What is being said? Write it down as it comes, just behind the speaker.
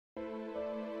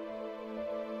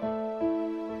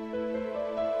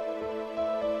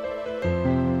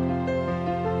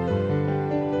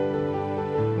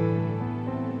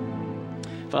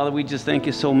Father, we just thank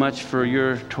you so much for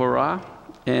your Torah,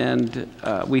 and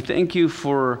we thank you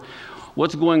for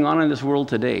what's going on in this world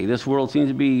today. This world seems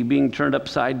to be being turned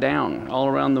upside down all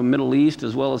around the Middle East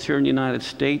as well as here in the United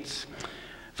States.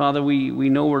 Father, we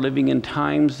know we're living in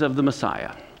times of the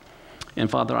Messiah.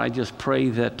 And Father, I just pray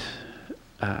that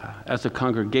as a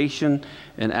congregation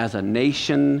and as a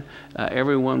nation,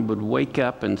 everyone would wake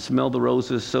up and smell the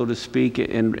roses, so to speak,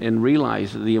 and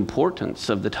realize the importance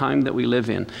of the time that we live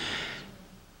in.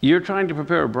 You're trying to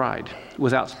prepare a bride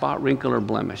without spot, wrinkle, or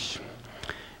blemish.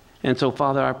 And so,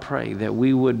 Father, I pray that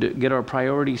we would get our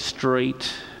priorities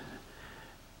straight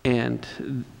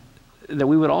and that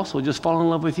we would also just fall in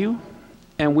love with you,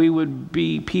 and we would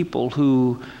be people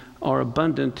who are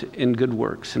abundant in good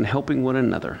works and helping one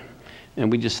another.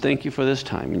 And we just thank you for this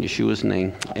time. In Yeshua's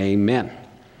name, amen.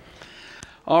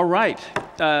 All right,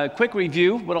 quick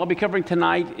review. What I'll be covering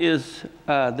tonight is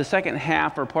the second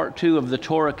half, or part 2 of the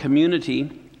Torah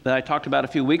Community that I talked about a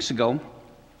few weeks ago.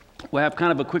 We'll have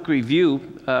kind of a quick review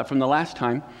from the last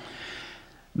time.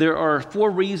 There are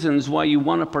 4 reasons why you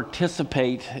want to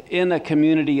participate in a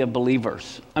community of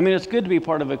believers. I mean, it's good to be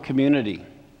part of a community.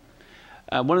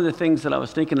 One of the things that I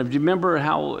was thinking of, do you remember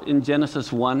how in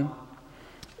Genesis 1,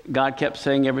 God kept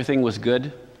saying everything was good? Do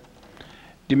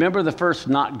you remember the first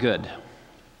not good?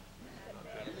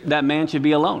 That man should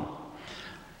be alone.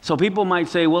 So people might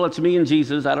say, well, it's me and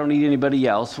Jesus. I don't need anybody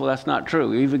else. Well, that's not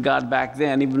true. Even God back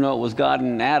then, even though it was God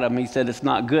and Adam, he said it's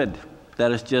not good.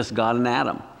 That it's just God and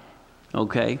Adam.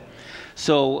 Okay?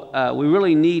 So we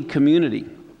really need community.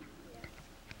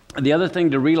 The other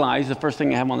thing to realize, the first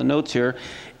thing I have on the notes here,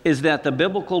 is that the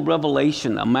biblical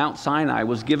revelation of Mount Sinai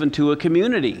was given to a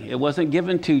community. It wasn't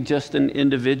given to just an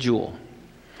individual.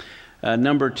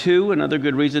 Number 2, another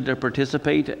good reason to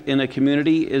participate in a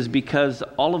community is because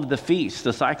all of the feasts,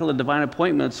 the cycle of divine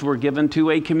appointments, were given to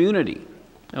a community.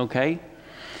 Okay?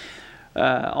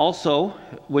 Also,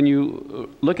 when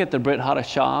you look at the Brit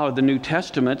Hadashah or the New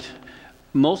Testament,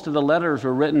 most of the letters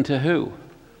were written to who?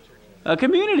 A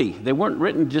community. They weren't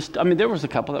written just, I mean, there was a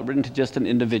couple that were written to just an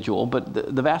individual, but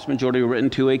the vast majority were written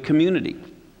to a community.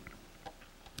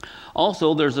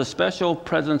 Also, there's a special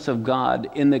presence of God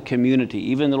in the community.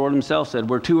 Even the Lord himself said,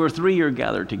 where 2 or 3 are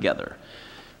gathered together,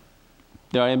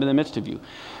 there I am in the midst of you.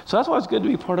 So that's why it's good to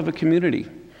be part of a community.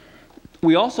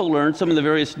 We also learned some of the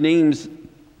various names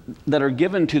that are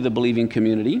given to the believing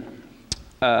community.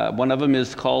 One of them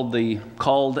is called the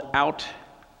called out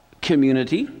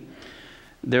community.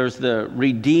 There's the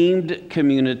redeemed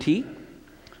community,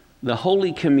 the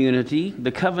holy community,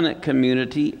 the covenant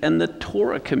community, and the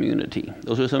Torah community.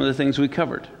 Those are some of the things we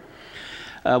covered.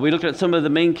 We looked at some of the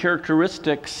main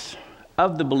characteristics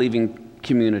of the believing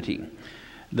community.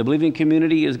 The believing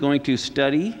community is going to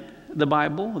study the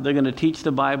Bible, they're going to teach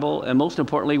the Bible, and most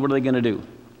importantly, what are they going to do?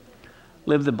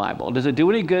 Live the Bible. Does it do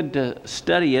any good to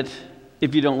study it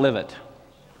if you don't live it?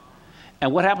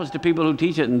 And what happens to people who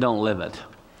teach it and don't live it?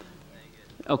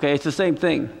 Okay, it's the same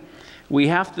thing. We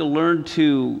have to learn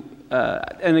to,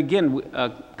 and again, a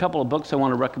couple of books I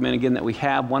want to recommend again that we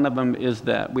have. One of them is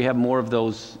that we have more of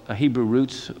those Hebrew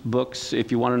roots books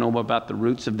if you want to know more about the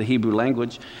roots of the Hebrew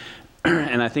language.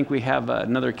 And I think we have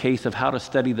another case of how to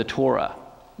study the Torah.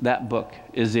 That book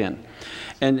is in.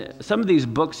 And some of these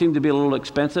books seem to be a little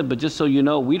expensive, but just so you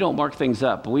know, we don't mark things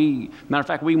up. Matter of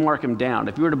fact, we mark them down.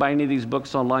 If you were to buy any of these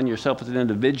books online yourself as an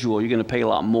individual, you're going to pay a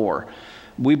lot more.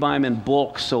 We buy them in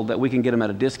bulk so that we can get them at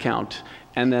a discount,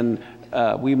 and then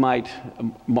we might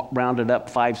round it up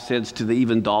 5 cents to the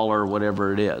even dollar or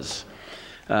whatever it is,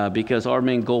 because our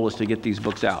main goal is to get these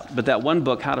books out. But that one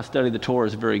book, How to Study the Torah,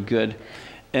 is very good,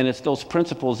 and it's those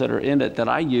principles that are in it that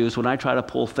I use when I try to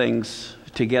pull things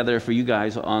together for you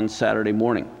guys on Saturday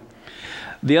morning.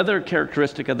 The other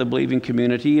characteristic of the believing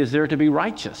community is there to be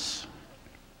righteous.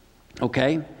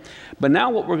 Okay? But now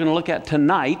what we're going to look at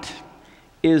tonight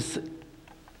is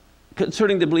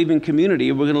concerning the believing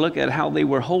community. We're going to look at how they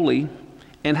were holy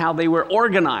and how they were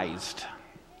organized.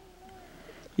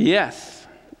 Yes,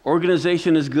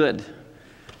 organization is good,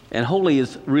 and holy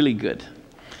is really good.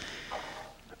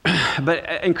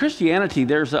 But in Christianity,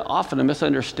 there's often a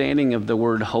misunderstanding of the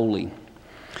word holy.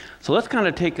 So let's kind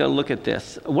of take a look at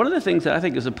this. One of the things that I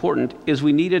think is important is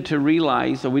we need to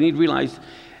realize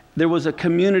there was a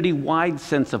community-wide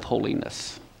sense of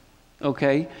holiness.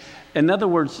 Okay? In other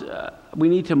words, we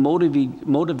need to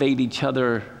motivate each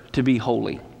other to be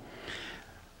holy.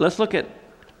 Let's look at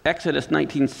Exodus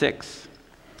 19:6.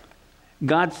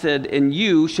 God said, "And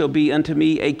you shall be unto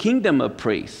me a kingdom of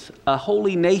priests, a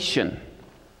holy nation."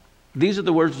 These are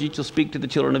the words you shall speak to the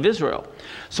children of Israel.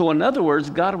 So in other words,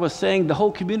 God was saying the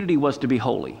whole community was to be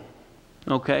holy.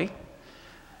 Okay?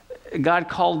 God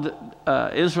called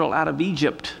Israel out of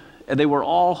Egypt, and they were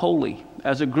all holy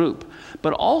as a group.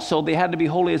 But also, they had to be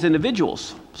holy as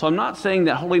individuals. So I'm not saying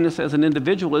that holiness as an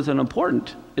individual isn't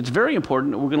important. It's very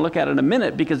important. We're going to look at it in a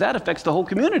minute because that affects the whole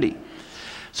community.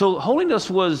 So holiness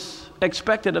was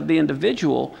expected of the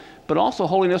individual, but also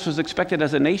holiness was expected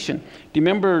as a nation. Do you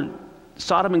remember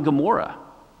Sodom and Gomorrah?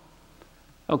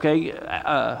 Okay,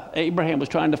 Abraham was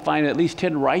trying to find at least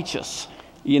 10 righteous,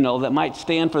 that might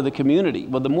stand for the community.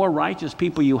 Well, the more righteous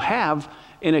people you have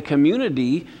in a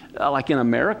community, like in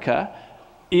America,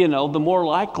 the more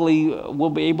likely we'll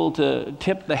be able to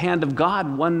tip the hand of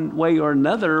God one way or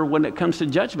another when it comes to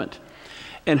judgment.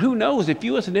 And who knows, if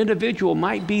you as an individual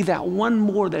might be that one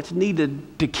more that's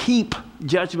needed to keep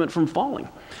judgment from falling.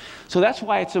 So that's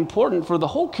why it's important for the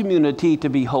whole community to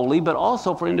be holy, but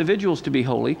also for individuals to be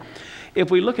holy.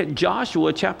 If we look at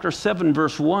Joshua chapter 7,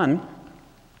 verse 1,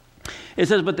 it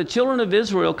says, "But the children of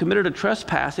Israel committed a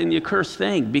trespass in the accursed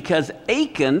thing, because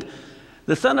Achan,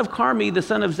 the son of Carmi, the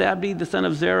son of Zabdi, the son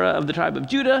of Zerah of the tribe of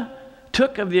Judah,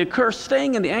 took of the accursed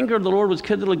thing, and the anger of the Lord was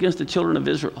kindled against the children of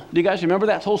Israel." Do you guys remember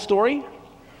that whole story?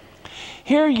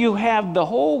 Here you have the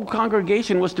whole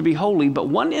congregation was to be holy, but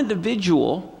one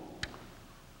individual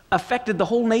affected the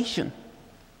whole nation.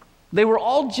 They were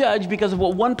all judged because of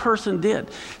what one person did.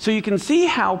 So you can see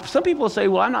how some people say,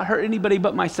 well, I'm not hurt anybody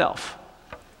but myself.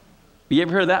 You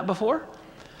ever heard that before?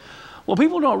 Well,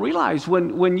 people don't realize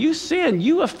when you sin,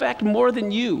 you affect more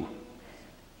than you.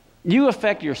 You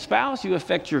affect your spouse, you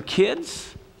affect your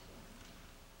kids.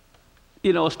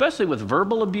 Especially with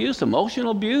verbal abuse,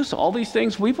 emotional abuse, all these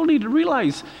things, people need to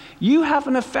realize you have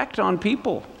an effect on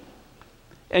people.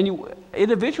 And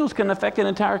individuals can affect an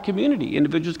entire community.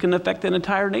 Individuals can affect an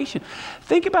entire nation.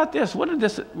 Think about this. What did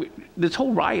this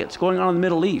whole riots going on in the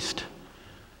Middle East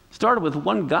started with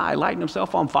one guy lighting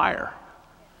himself on fire.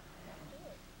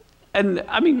 And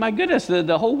I mean, my goodness,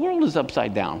 the whole world is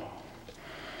upside down.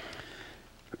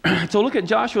 So look at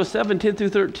Joshua 7, 10 through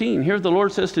 13. Here the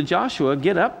Lord says to Joshua,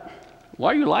 "Get up.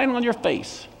 Why are you lying on your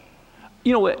face?"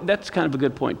 That's kind of a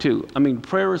good point too. I mean,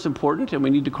 prayer is important and we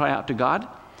need to cry out to God.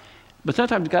 But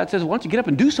sometimes God says, why don't you get up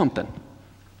and do something?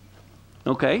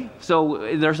 Okay,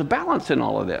 so there's a balance in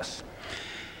all of this.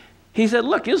 He said,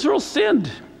 look, Israel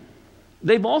sinned.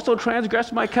 They've also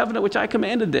transgressed my covenant, which I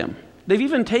commanded them. They've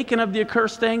even taken of the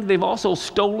accursed thing. They've also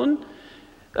stolen.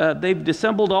 They've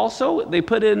dissembled also. They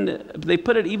put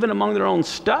it even among their own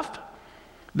stuff.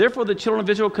 Therefore, the children of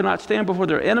Israel could not stand before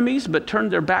their enemies, but turned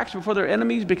their backs before their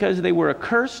enemies because they were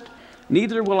accursed.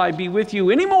 Neither will I be with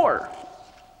you anymore,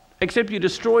 except you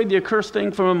destroy the accursed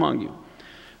thing from among you.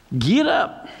 Get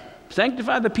up,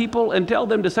 sanctify the people, and tell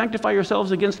them to sanctify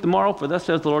yourselves against tomorrow, for thus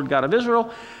says the Lord God of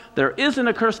Israel, there is an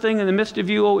accursed thing in the midst of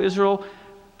you, O Israel,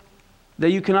 that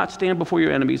you cannot stand before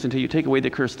your enemies until you take away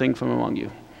the accursed thing from among you.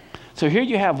 So here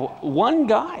you have one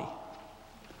guy,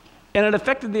 and it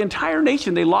affected the entire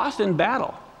nation. They lost in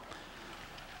battle.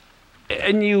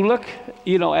 And you look,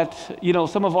 at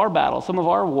some of our battles, some of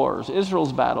our wars,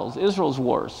 Israel's battles, Israel's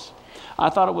wars. I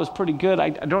thought it was pretty good. I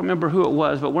don't remember who it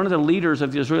was, but one of the leaders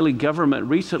of the Israeli government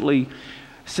recently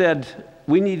said,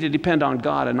 we need to depend on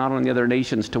God and not on the other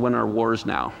nations to win our wars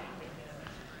now.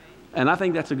 And I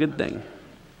think that's a good thing.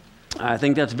 I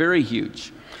think that's very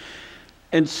huge.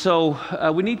 And so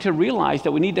we need to realize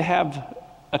that we need to have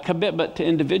a commitment to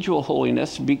individual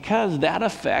holiness because that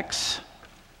affects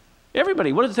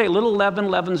everybody. What does it say? Little leaven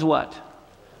leavens what?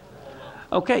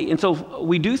 Okay, and so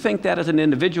we do think that as an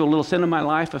individual, a little sin in my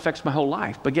life affects my whole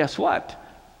life. But guess what?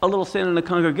 A little sin in a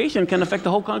congregation can affect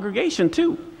the whole congregation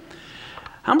too.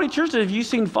 How many churches have you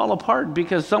seen fall apart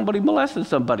because somebody molested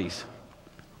somebody's?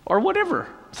 Or whatever.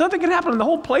 Something can happen and the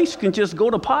whole place can just go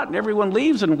to pot and everyone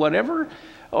leaves and whatever.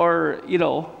 Or,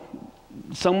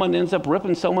 someone ends up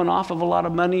ripping someone off of a lot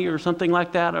of money or something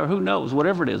like that. Or who knows,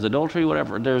 whatever it is, adultery,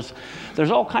 whatever. There's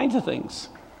all kinds of things.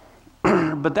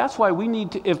 But that's why we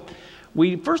need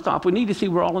to, first off, we need to see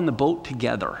we're all in the boat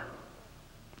together.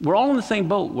 We're all in the same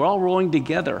boat. We're all rowing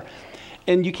together.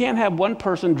 And you can't have one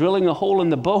person drilling a hole in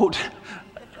the boat,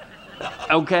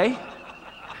 okay?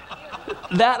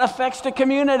 That affects the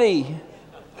community,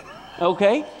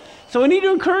 okay? So we need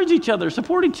to encourage each other,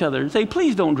 support each other, and say,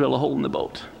 please don't drill a hole in the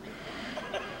boat.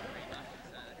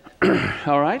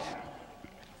 All right?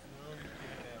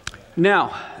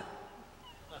 Now,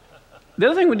 the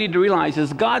other thing we need to realize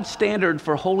is God's standard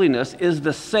for holiness is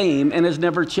the same and has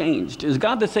never changed. Is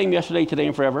God the same yesterday, today,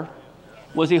 and forever?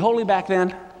 Was he holy back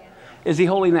then? Is he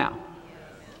holy now?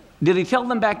 Did he tell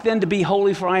them back then to be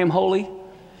holy for I am holy?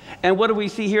 And what do we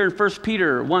see here in 1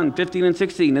 Peter 1, 15 and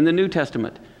 16 in the New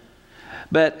Testament?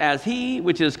 But as he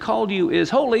which has called you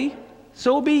is holy,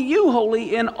 so be you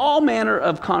holy in all manner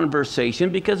of conversation,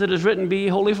 because it is written, be ye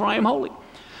holy, for I am holy.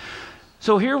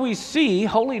 So here we see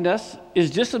holiness is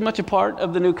just as much a part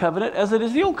of the new covenant as it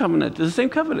is the old covenant. It's the same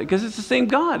covenant because it's the same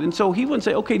God. And so he wouldn't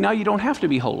say, okay, now you don't have to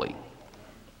be holy.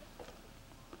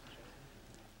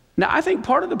 Now, I think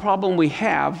part of the problem we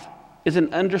have is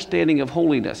an understanding of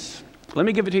holiness. Let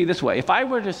me give it to you this way. If I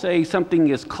were to say something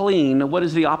is clean, what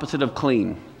is the opposite of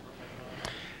clean?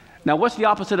 Now, what's the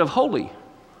opposite of holy?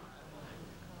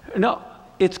 No,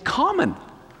 it's common.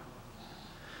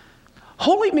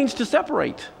 Holy means to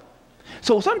separate.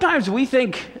 So sometimes we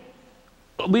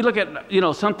look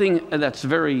at, something that's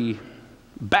very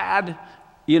bad,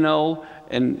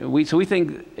 and we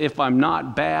think if I'm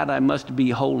not bad, I must be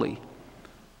holy.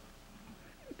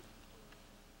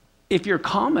 If you're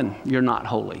common, you're not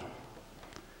holy.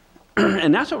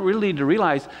 And that's what we really need to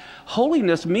realize.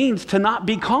 Holiness means to not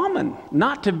be common,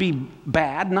 not to be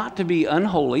bad, not to be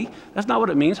unholy. That's not what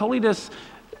it means. Holiness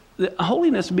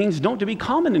means don't to be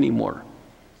common anymore.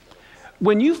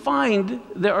 When you find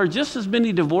there are just as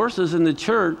many divorces in the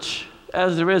church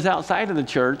as there is outside of the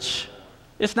church,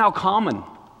 it's now common.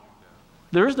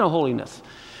 There is no holiness.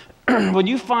 When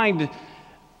you find,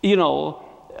 look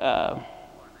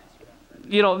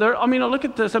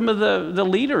at some of the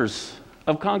leaders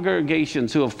of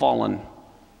congregations who have fallen.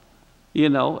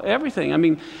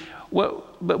 Everything.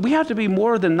 But we have to be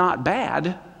more than not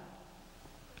bad.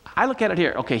 I look at it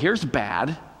here. Okay, here's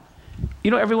bad.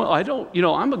 Everyone,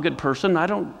 I'm a good person.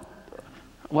 Well,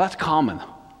 that's common.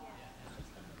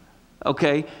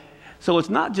 Okay, so it's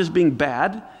not just being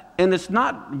bad, and it's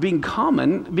not being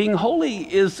common. Being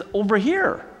holy is over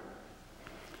here.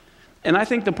 And I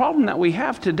think the problem that we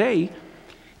have today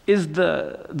is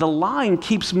the line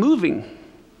keeps moving.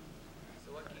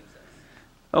 So what keeps us?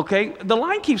 Okay, the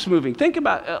line keeps moving. Think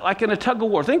about like in a tug of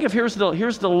war. Think of here's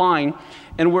the line,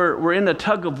 and we're in a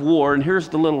tug of war, and here's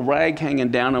the little rag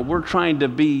hanging down, and we're trying to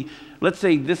be. Let's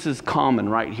say this is common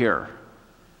right here,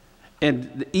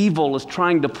 and the evil is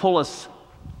trying to pull us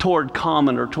toward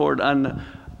common or toward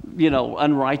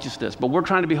unrighteousness. But we're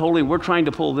trying to be holy, and we're trying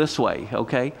to pull this way.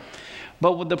 Okay.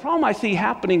 But the problem I see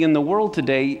happening in the world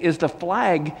today is the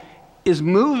flag is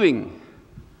moving.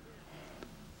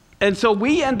 And so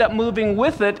we end up moving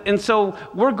with it, and so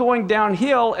we're going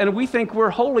downhill, and we think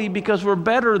we're holy because we're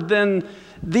better than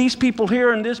these people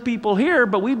here and this people here,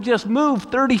 but we've just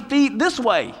moved 30 feet this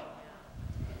way.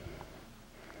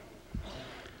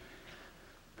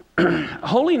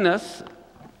 Holiness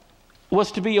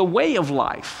was to be a way of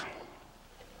life.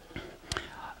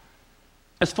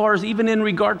 As far as even in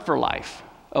regard for life,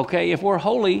 okay? If we're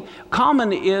holy,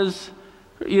 common is,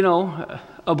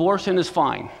 abortion is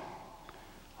fine.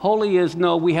 Holy is,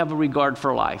 no, we have a regard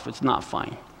for life. It's not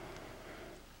fine.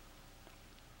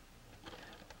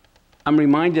 I'm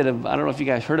reminded of, I don't know if you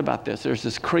guys heard about this. There's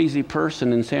this crazy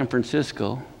person in San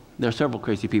Francisco. There are several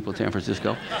crazy people in San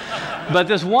Francisco. But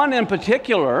this one in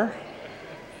particular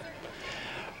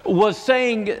was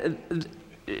saying, do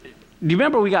you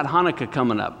remember we got Hanukkah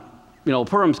coming up?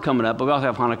 Purim's coming up, but we also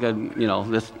have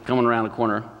Hanukkah, this coming around the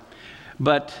corner.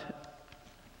 But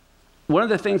one of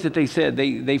the things that they said,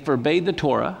 they forbade the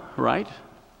Torah, right?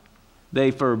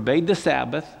 They forbade the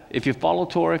Sabbath. If you follow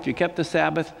Torah, if you kept the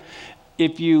Sabbath,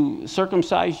 if you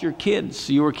circumcised your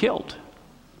kids, you were killed.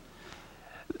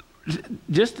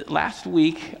 Just last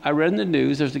week, I read in the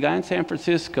news, there's a guy in San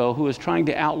Francisco who is trying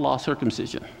to outlaw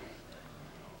circumcision.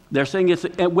 They're saying it's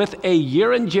with a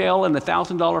year in jail and a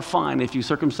 $1,000 fine if you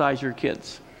circumcise your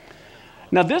kids.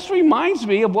 Now, this reminds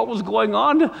me of what was going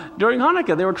on during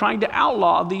Hanukkah. They were trying to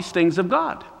outlaw these things of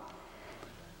God.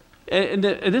 And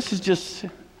this is just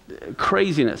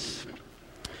craziness.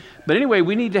 But anyway,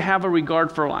 we need to have a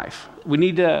regard for life. We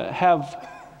need to have,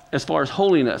 as far as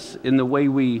holiness, in the way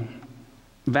we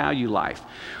value life.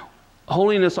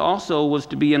 Holiness also was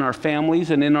to be in our families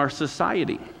and in our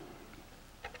society.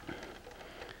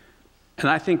 And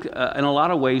I think in a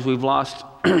lot of ways we've lost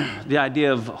the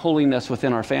idea of holiness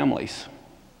within our families,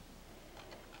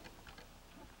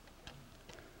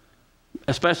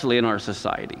 especially in our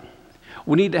society.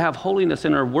 We need to have holiness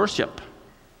in our worship.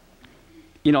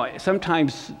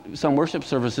 Sometimes some worship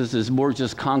services is more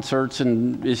just concerts,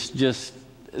 and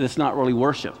it's not really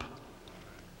worship.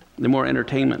 They're more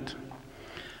entertainment.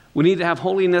 We need to have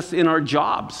holiness in our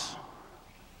jobs.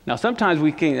 Now, sometimes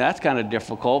that's kind of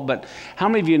difficult, but how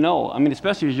many of you know,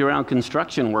 especially if you're around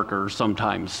construction workers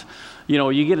sometimes,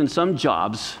 you get in some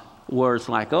jobs where it's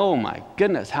like, oh my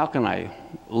goodness, how can I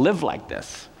live like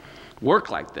this,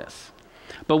 work like this?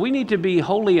 But we need to be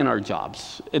holy in our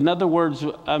jobs. In other words,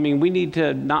 we need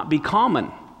to not be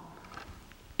common.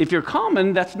 If you're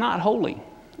common, that's not holy.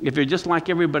 If you're just like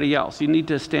everybody else, you need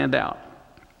to stand out.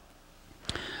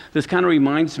 This kind of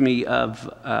reminds me of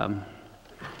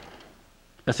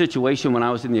a situation when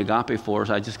I was in the Agape Force.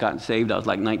 I just gotten saved. I was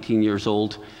like 19 years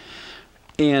old.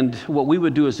 And what we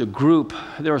would do as a group,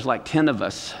 there was like 10 of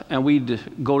us, and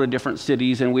we'd go to different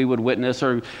cities and we would witness,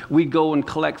 or we'd go and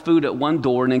collect food at one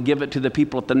door and then give it to the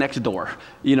people at the next door.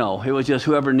 You know, it was just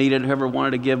whoever needed, whoever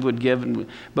wanted to give would give.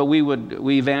 But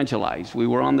we evangelized. We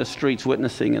were on the streets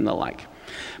witnessing and the like.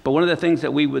 But one of the things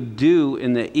that we would do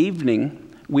in the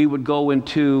evening, we would go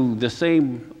into the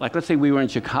same, like let's say we were in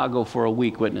Chicago for a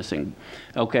week witnessing,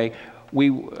 okay?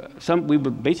 We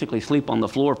would basically sleep on the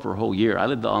floor for a whole year. I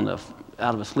lived out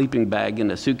of a sleeping bag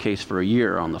in a suitcase for a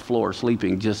year on the floor,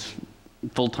 sleeping, just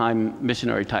full-time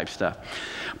missionary type stuff.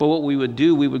 But what we would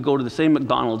do, we would go to the same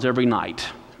McDonald's every night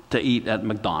to eat at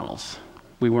McDonald's.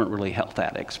 We weren't really health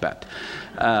addicts, but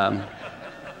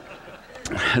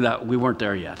we weren't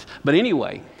there yet. But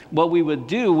anyway, what we would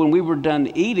do when we were done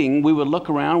eating, we would look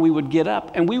around, we would get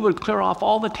up, and we would clear off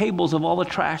all the tables of all the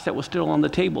trash that was still on the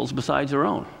tables besides our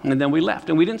own. And then we left,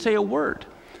 and we didn't say a word.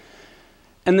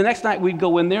 And the next night we'd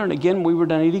go in there, and again, when we were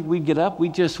done eating, we'd get up. We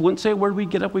just wouldn't say a word. We'd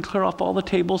get up, we'd clear off all the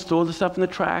tables, throw the stuff in the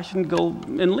trash, and go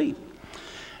and leave.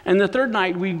 And the third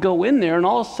night we'd go in there, and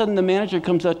all of a sudden the manager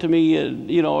comes up to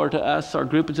me, or to us, our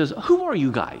group, and says, "Who are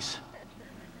you guys?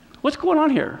 What's going on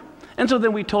here?" And so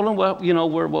then we told him what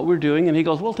we're doing, and he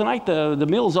goes, "Well, tonight the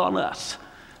meal's on us."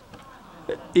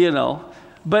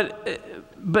 But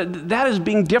that is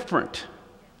being different.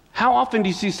 How often do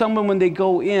you see someone when they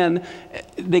go in,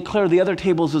 they clear the other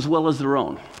tables as well as their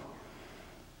own?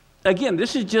 Again,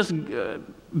 this is just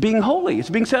being holy. It's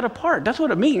being set apart. That's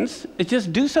what it means. It's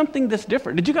just do something that's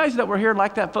different. Did you guys that were here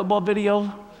like that football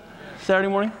video Saturday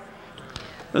morning?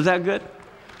 Was that good?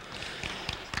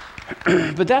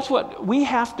 But that's what we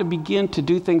have to begin to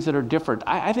do, things that are different.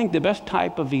 I think the best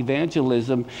type of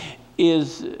evangelism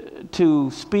is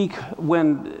to speak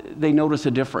when they notice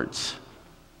a difference.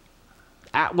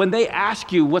 When they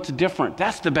ask you what's different,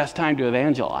 that's the best time to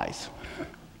evangelize.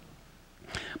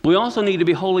 We also need to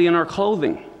be holy in our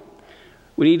clothing.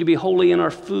 We need to be holy in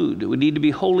our food. We need to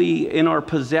be holy in our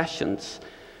possessions.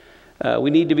 We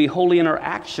need to be holy in our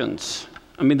actions.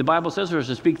 I mean, the Bible says we're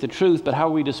to speak the truth, but how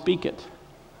are we to speak it?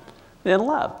 In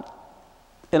love.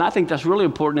 And I think that's really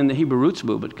important in the Hebrew roots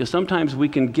movement, because sometimes we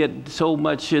can get so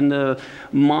much in the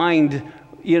mind,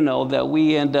 that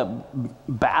we end up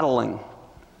battling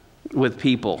with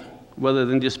people rather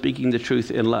than just speaking the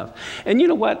truth in love. And you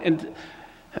know what? And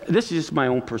this is just my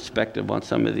own perspective on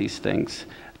some of these things.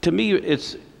 To me,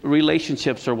 it's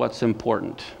relationships are what's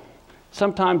important.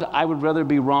 Sometimes I would rather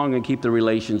be wrong and keep the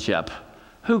relationship.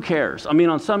 Who cares? I mean,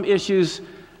 on some issues,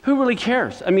 who really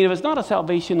cares? I mean, if it's not a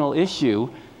salvational issue,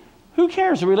 who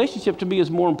cares? The relationship to me is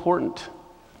more important.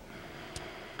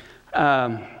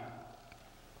 I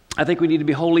think we need to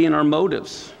be holy in our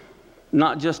motives,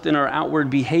 not just in our outward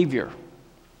behavior.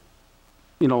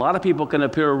 A lot of people can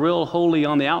appear real holy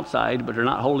on the outside, but they're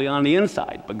not holy on the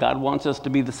inside. But God wants us to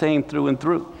be the same through and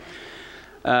through.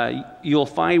 You'll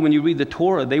find when you read the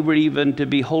Torah, they were even to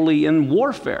be holy in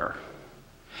warfare.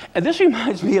 And this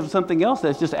reminds me of something else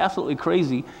that's just absolutely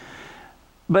crazy.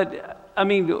 But, I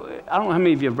mean, I don't know how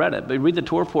many of you have read it, but read the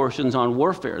Torah portions on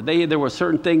warfare. There were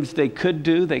certain things they could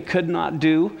do, they could not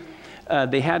do.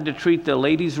 They had to treat the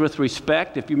ladies with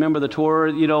respect. If you remember the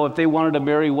Torah, if they wanted to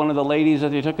marry one of the ladies that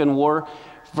they took in war,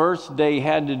 first they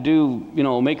had to do,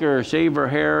 make her shave her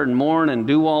hair and mourn and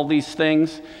do all these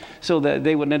things so that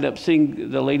they would end up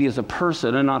seeing the lady as a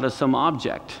person and not as some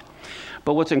object.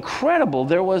 But what's incredible,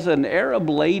 there was an Arab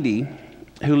lady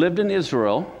who lived in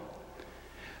Israel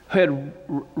who had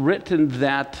written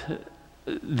that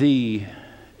the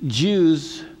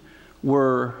Jews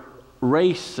were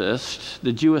racist,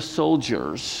 the Jewish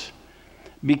soldiers,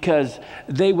 because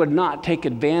they would not take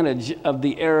advantage of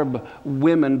the Arab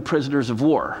women prisoners of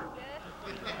war.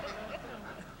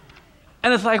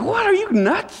 And it's like, what, are you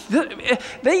nuts?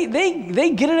 They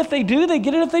get it if they do, they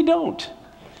get it if they don't.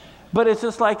 But it's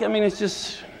just like, it's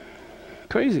just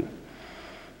crazy.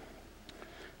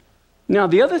 Now,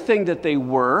 the other thing that they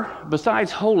were,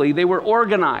 besides holy, they were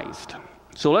organized.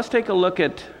 So let's take a look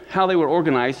at how they were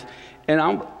organized.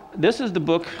 And this is the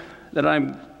book that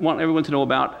I want everyone to know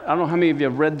about. I don't know how many of you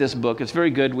have read this book. It's very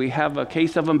good. We have a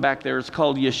case of them back there. It's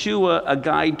called Yeshua, A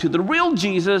Guide to the Real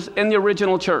Jesus and the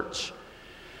Original Church.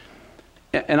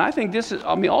 And I think this is,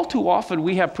 all too often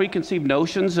we have preconceived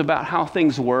notions about how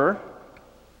things were.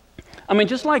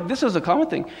 Just like this is a common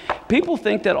thing. People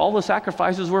think that all the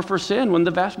sacrifices were for sin when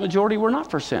the vast majority were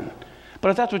not for sin.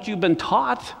 But if that's what you've been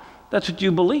taught, that's what you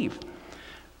believe.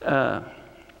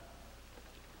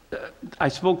 I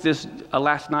spoke this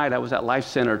last night. I was at Life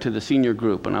Center to the senior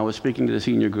group, and I was speaking to the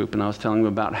senior group, and I was telling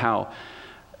them about how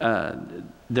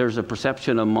there's a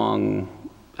perception among,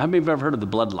 how many of you have ever heard of the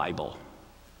blood libel?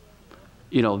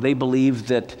 You know, they believe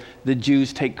that the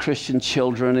Jews take Christian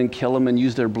children and kill them and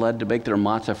use their blood to make their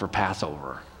matzah for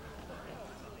Passover.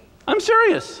 I'm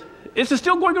serious. It's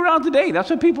still going around today. That's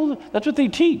what they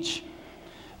teach.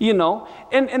 You know,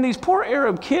 and these poor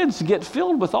Arab kids get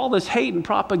filled with all this hate and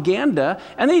propaganda,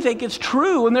 and they think it's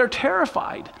true, and they're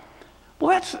terrified. Well,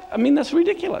 that's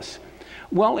ridiculous.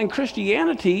 Well, in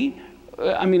Christianity,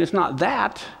 it's not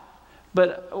that,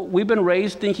 but we've been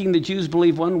raised thinking the Jews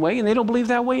believe one way, and they don't believe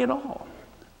that way at all.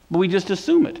 But we just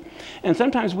assume it. And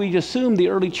sometimes we assume the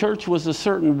early church was a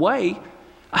certain way.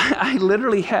 I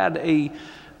literally had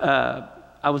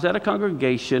I was at a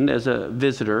congregation as a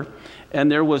visitor,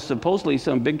 and there was supposedly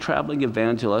some big traveling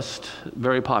evangelist,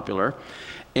 very popular,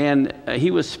 and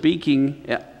he was speaking.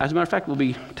 As a matter of fact, we'll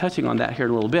be touching on that here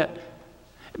in a little bit.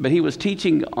 But he was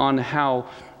teaching on how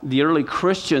the early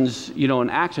Christians, in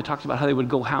Acts, it talks about how they would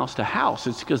go house to house.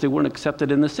 It's because they weren't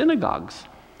accepted in the synagogues.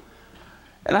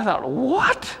 And I thought,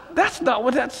 what? That's not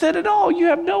what that said at all. You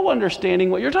have no understanding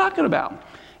what you're talking about.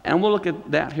 And we'll look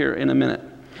at that here in a minute.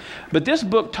 But this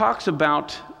book talks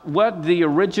about what the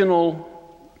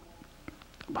original,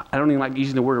 I don't even like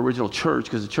using the word original church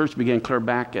because the church began clear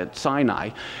back at Sinai,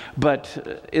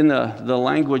 but in the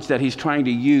language that he's trying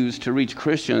to use to reach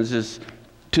Christians is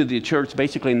to the church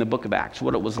basically in the book of Acts,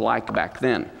 what it was like back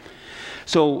then.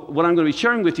 So what I'm going to be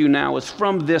sharing with you now is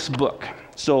from this book.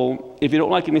 So if you don't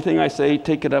like anything I say,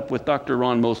 take it up with Dr.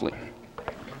 Ron Mosley.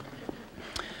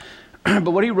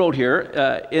 But what he wrote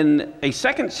here, in a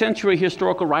 2nd century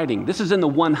historical writing, this is in the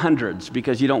 100s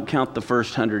because you don't count the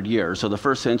first 100 years. So the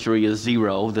 1st century is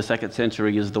 0, the 2nd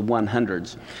century is the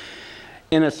 100s.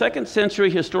 In a 2nd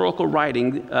century historical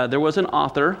writing, there was an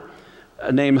author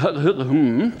named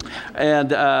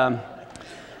and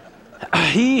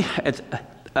it's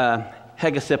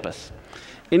Hegesippus.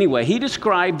 Anyway, he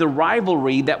described the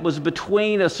rivalry that was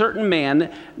between a certain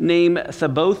man named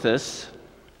Sabothus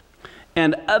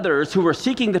and others who were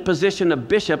seeking the position of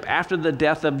bishop after the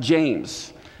death of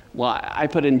James. Well, I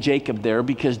put in Jacob there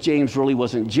because James really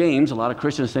wasn't James. A lot of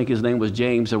Christians think his name was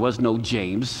James. There was no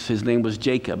James. His name was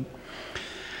Jacob.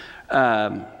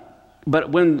 But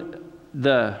when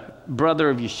the brother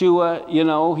of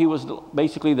Yeshua, he was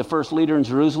basically the first leader in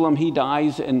Jerusalem, he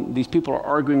dies, and these people are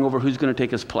arguing over who's going to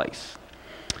take his place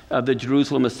of the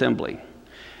Jerusalem assembly.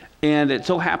 And it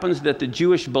so happens that the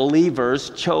Jewish believers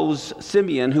chose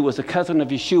Simeon, who was a cousin of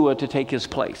Yeshua, to take his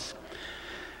place.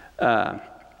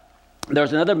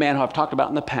 There's another man who I've talked about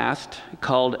in the past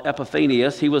called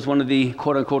Epiphanius. He was one of the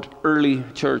quote-unquote early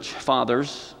church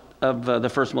fathers of the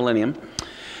first millennium.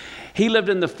 He lived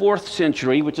in the 4th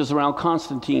century, which is around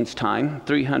Constantine's time,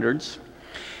 300s.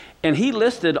 And he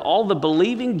listed all the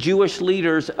believing Jewish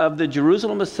leaders of the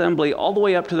Jerusalem assembly all the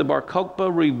way up to the Bar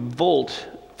Kokhba revolt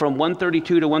from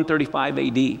 132 to 135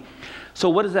 AD. So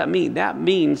what does that mean? That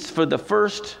means for the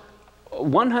first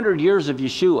 100 years of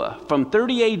Yeshua, from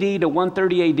 30 AD to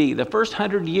 130 AD, the first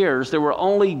 100 years, there were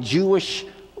only Jewish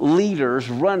leaders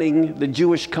running the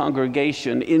Jewish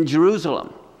congregation in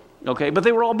Jerusalem. Okay, but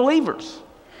they were all believers.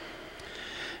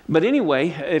 But anyway,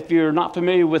 if you're not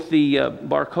familiar with the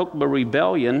Bar Kokhba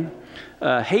rebellion,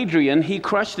 Hadrian, he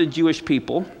crushed the Jewish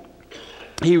people.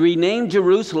 He renamed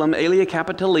Jerusalem Aelia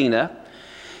Capitolina,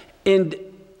 and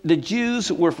the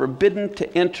Jews were forbidden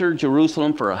to enter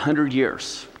Jerusalem for 100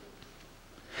 years.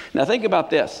 Now think about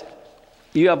this.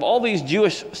 You have all these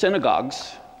Jewish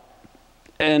synagogues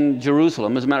in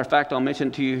Jerusalem. As a matter of fact, I'll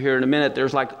mention to you here in a minute,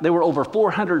 there were over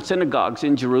 400 synagogues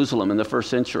in Jerusalem in the 1st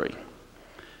century.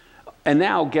 And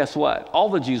now, guess what? All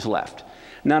the Jews left.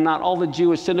 Now, not all the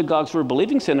Jewish synagogues were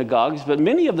believing synagogues, but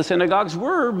many of the synagogues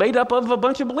were made up of a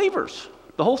bunch of believers.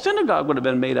 The whole synagogue would have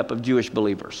been made up of Jewish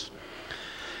believers.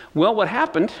 Well, what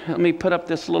happened, let me put up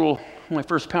my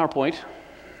first PowerPoint.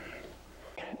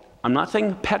 I'm not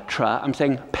saying Petra, I'm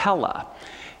saying Pella.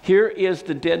 Here is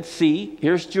the Dead Sea,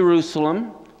 here's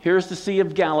Jerusalem, here's the Sea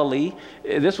of Galilee.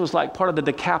 This was like part of the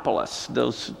Decapolis,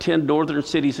 those 10 northern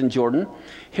cities in Jordan.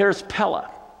 Here's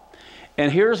Pella. And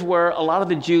here's where a lot of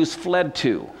the Jews fled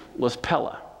to, was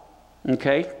Pella.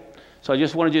 Okay? So I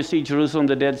just wanted you to see Jerusalem,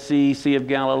 the Dead Sea, Sea of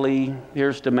Galilee.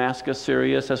 Here's Damascus,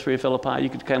 Syria, Caesarea Philippi. You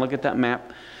could kind of look at that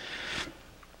map.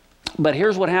 But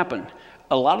here's what happened.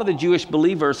 A lot of the Jewish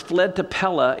believers fled to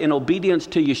Pella in obedience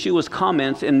to Yeshua's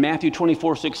comments in Matthew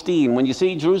 24:16. When you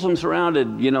see Jerusalem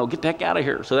surrounded, get the heck out of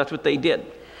here. So that's what they did.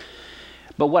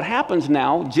 But what happens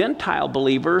now, Gentile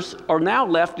believers are now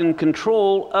left in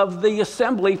control of the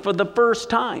assembly for the first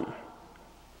time.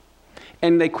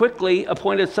 And they quickly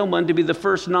appointed someone to be the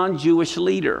first non-Jewish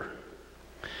leader.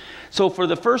 So for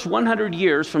the first 100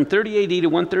 years, from 30 AD to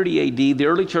 130 AD, the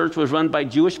early church was run by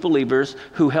Jewish believers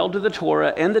who held to the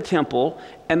Torah and the temple,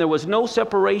 and there was no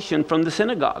separation from the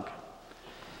synagogue.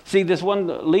 See, this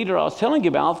one leader I was telling you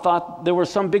about thought there was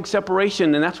some big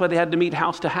separation, and that's why they had to meet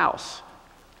house to house.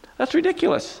 That's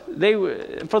ridiculous.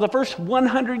 For the first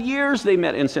 100 years, they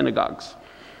met in synagogues.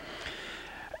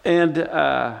 And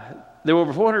there were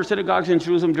over 400 synagogues in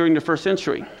Jerusalem during the first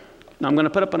century. Now, I'm going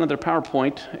to put up another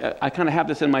PowerPoint. I kind of have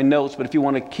this in my notes, but if you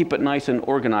want to keep it nice and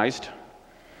organized.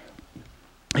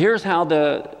 Here's how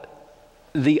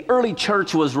the early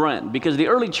church was run, because the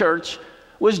early church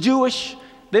was Jewish.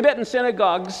 They met in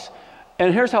synagogues,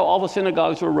 and here's how all the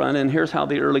synagogues were run, and here's how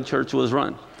the early church was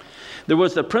run. There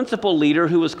was the principal leader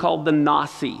who was called the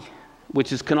Nasi,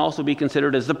 which can also be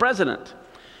considered as the president.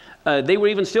 They were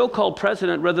even still called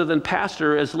president rather than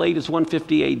pastor as late as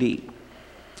 150 AD.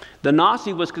 The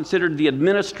Nasi was considered the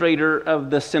administrator of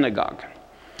the synagogue.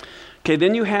 Okay,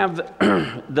 then you have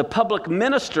the public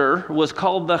minister was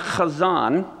called the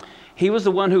Chazan. He was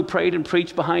the one who prayed and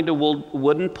preached behind a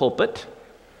wooden pulpit.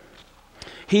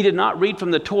 He did not read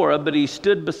from the Torah, but he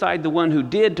stood beside the one who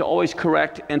did to always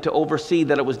correct and to oversee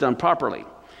that it was done properly.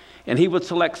 And he would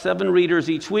select 7 readers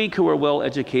each week who were well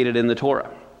educated in the Torah.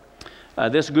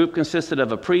 This group consisted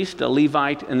of a priest, a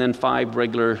Levite, and then 5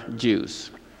 regular Jews.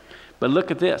 But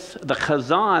look at this. The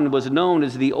Chazan was known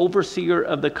as the overseer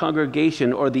of the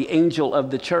congregation, or the angel of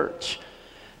the church.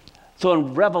 So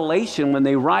in Revelation, when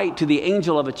they write to the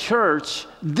angel of a church,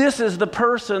 this is the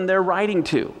person they're writing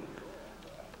to.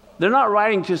 They're not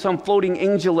writing to some floating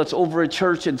angel that's over a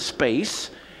church in space.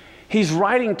 He's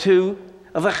writing to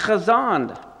the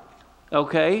Chazan,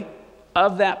 okay,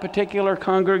 of that particular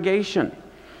congregation.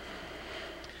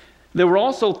 There were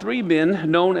also 3 men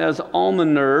known as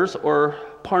almoners or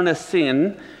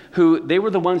parnasin, they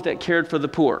were the ones that cared for the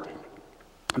poor.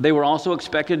 They were also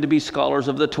expected to be scholars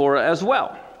of the Torah as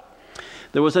well.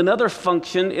 There was another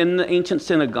function in the ancient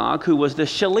synagogue who was the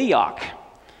shaliach,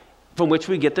 from which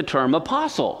we get the term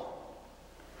apostle.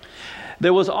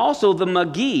 There was also the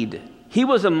Magid. He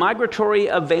was a migratory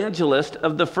evangelist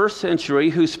of the first century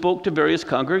who spoke to various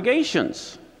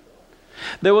congregations.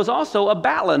 There was also a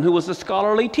Balan who was a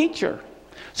scholarly teacher.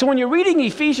 So when you're reading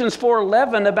Ephesians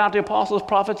 4:11 about the apostles,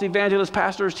 prophets, evangelists,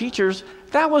 pastors, teachers,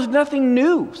 that was nothing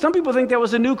new. Some people think that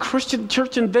was a new Christian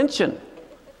church invention.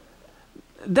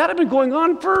 That had been going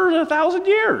on for 1,000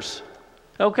 years.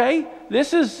 Okay?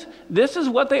 This is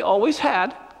what they always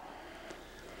had.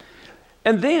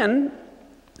 And then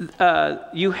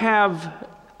you have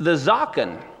the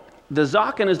Zaken. The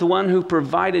Zaken is the one who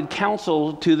provided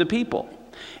counsel to the people.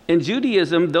 In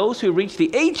Judaism, those who reached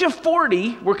the age of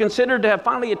 40 were considered to have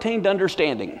finally attained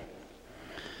understanding.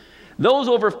 Those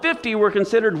over 50 were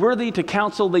considered worthy to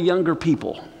counsel the younger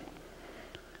people.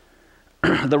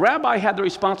 The rabbi had the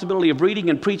responsibility of reading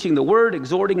and preaching the word,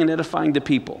 exhorting and edifying the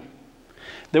people.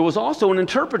 There was also an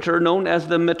interpreter known as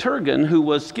the Meturgan who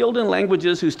was skilled in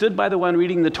languages, who stood by the one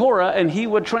reading the Torah, and he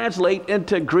would translate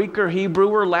into Greek or Hebrew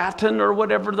or Latin or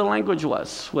whatever the language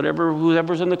was,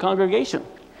 whoever's in the congregation.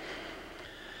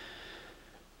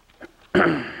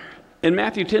 In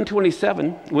Matthew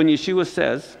 10:27, when Yeshua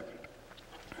says,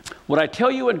 "What I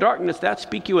tell you in darkness, that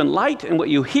speak you in light, and what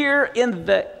you hear in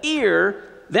the ear,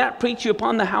 that preach you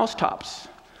upon the housetops."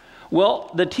 Well,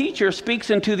 the teacher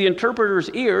speaks into the interpreter's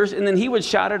ears, and then he would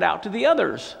shout it out to the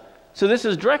others. So this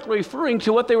is directly referring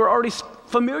to what they were already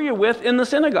familiar with in the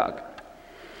synagogue.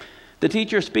 The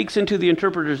teacher speaks into the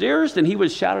interpreter's ears, then he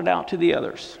would shout it out to the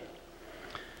others.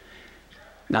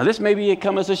 Now, this may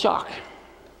come as a shock,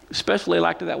 especially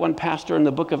like to that one pastor in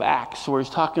the book of Acts, where he's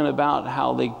talking about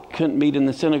how they couldn't meet in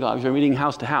the synagogues or meeting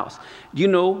house to house. Do you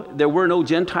know there were no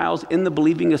Gentiles in the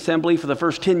believing assembly for the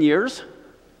first 10 years?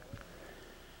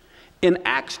 In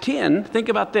Acts 10, think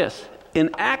about this.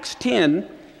 In Acts 10,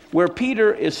 where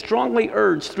Peter is strongly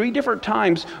urged 3 different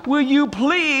times, "Will you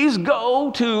please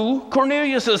go to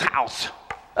Cornelius' house,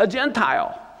 a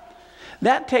Gentile?"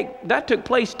 That took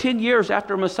place 10 years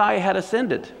after Messiah had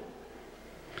ascended.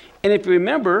 And if you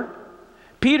remember,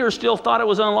 Peter still thought it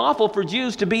was unlawful for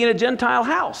Jews to be in a Gentile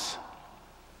house.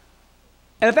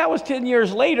 And if that was 10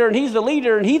 years later, and he's the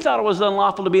leader, and he thought it was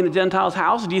unlawful to be in a Gentile's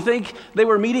house, do you think they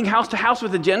were meeting house to house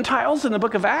with the Gentiles in the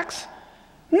book of Acts?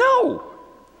 No.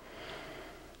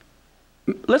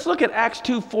 Let's look at Acts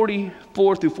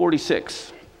 2:44 through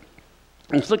 46.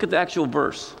 Let's look at the actual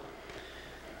verse.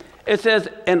 It says,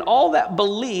 "And all that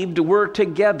believed were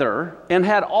together and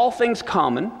had all things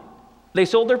common. They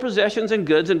sold their possessions and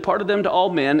goods and parted them to all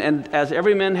men, and as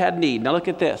every man had need." Now look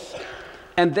at this.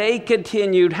 "And they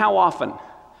continued," how often?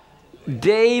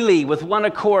 Daily, with one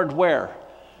accord, where?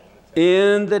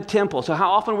 In the temple. So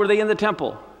how often were they in the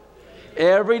temple?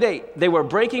 Every day. They were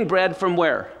breaking bread from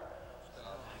where?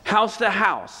 House to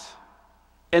house.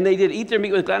 And they did eat their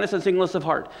meat with gladness and singleness of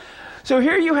heart. So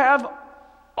here you have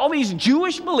all these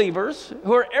Jewish believers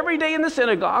who are every day in the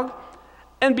synagogue,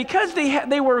 and because they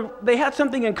had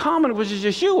something in common, which is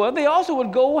Yeshua, they also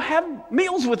would go have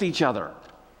meals with each other.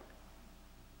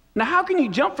 Now, how can you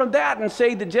jump from that and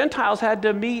say the Gentiles had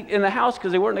to meet in the house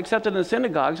because they weren't accepted in the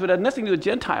synagogues, but it had nothing to do with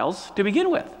Gentiles to begin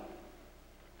with?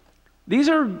 These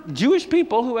are Jewish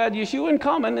people who had Yeshua in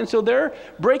common, and so they're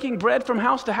breaking bread from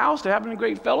house to house. They're having a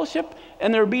great fellowship,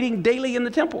 and they're meeting daily in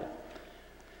the temple.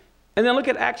 And then look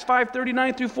at Acts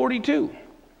 5:39 through 42.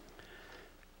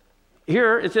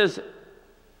 Here it says,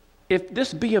 if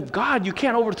this be of God, you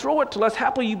can't overthrow it, till less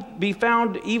happily be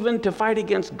found even to fight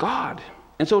against God.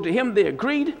 And so to him they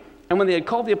agreed, and when they had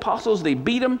called the apostles, they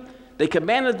beat them. They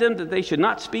commanded them that they should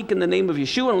not speak in the name of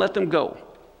Yeshua and let them go.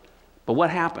 But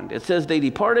what happened? It says they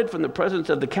departed from the presence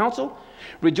of the council,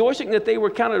 rejoicing that they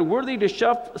were counted worthy to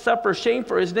suffer shame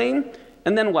for his name.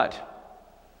 And then what?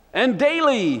 And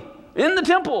daily in the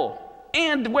temple,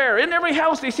 and where? In every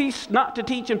house they ceased not to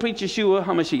teach and preach Yeshua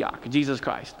HaMashiach, Jesus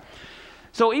Christ.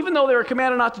 So even though they were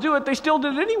commanded not to do it, they still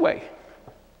did it anyway.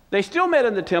 They still met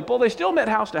in the temple. They still met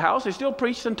house to house. They still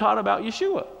preached and taught about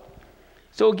Yeshua.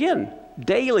 So again,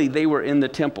 daily they were in the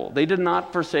temple. They did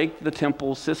not forsake the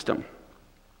temple system.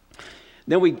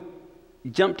 Then we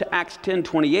jump to Acts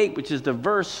 10:28, which is the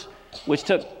verse which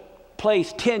took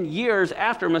place 10 years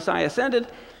after Messiah ascended.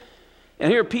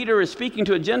 And here Peter is speaking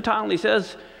to a Gentile, and he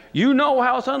says, you know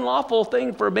how it's an unlawful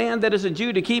thing for a man that is a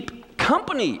Jew to keep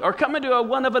company or come into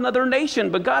one of another nation,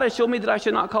 but God has shown me that I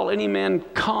should not call any man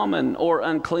common or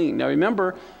unclean. Now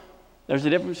remember, there's a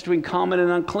difference between common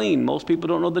and unclean. Most people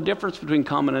don't know the difference between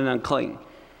common and unclean.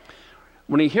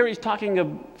 When he's talking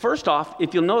of, first off,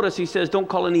 if you'll notice, he says, don't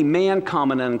call any man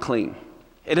common and unclean.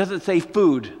 It doesn't say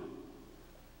food.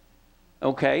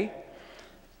 Okay?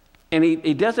 And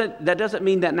that doesn't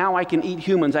mean that now I can eat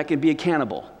humans, I can be a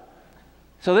cannibal.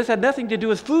 So this had nothing to do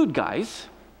with food, guys.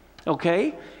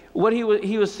 Okay? What he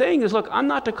was saying is, look, I'm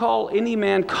not to call any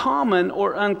man common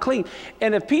or unclean.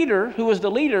 And if Peter, who was the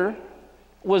leader,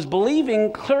 was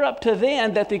believing clear up to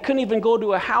then that they couldn't even go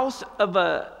to a house of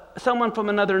someone from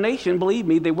another nation, believe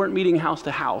me, they weren't meeting house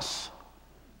to house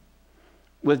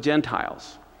with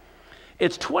Gentiles.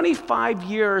 It's 25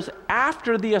 years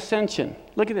after the ascension.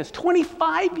 Look at this.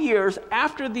 25 years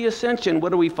after the ascension, what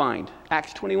do we find?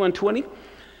 Acts 21:20.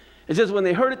 It says, when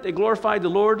they heard it, they glorified the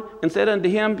Lord and said unto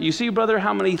him, you see, brother,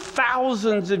 how many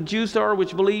thousands of Jews there are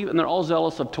which believe, and they're all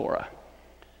zealous of Torah.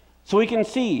 So we can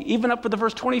see, even up for the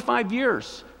first 25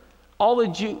 years, all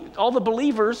the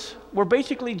believers were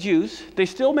basically Jews. They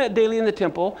still met daily in the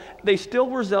temple. They still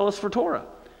were zealous for Torah.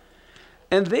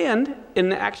 And then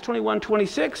in Acts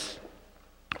 21:26,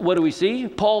 what do we see?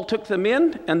 Paul took them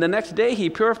in, and the next day he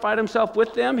purified himself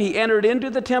with them. He entered into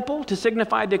the temple to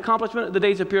signify the accomplishment of the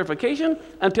days of purification,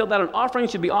 until that an offering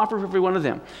should be offered for every one of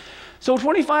them. So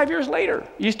 25 years later,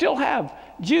 you still have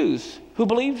Jews who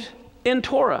believed in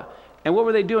Torah. And what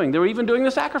were they doing? They were even doing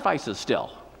the sacrifices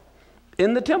still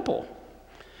in the temple.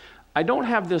 I don't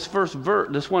have this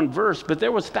one verse, but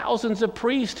there was thousands of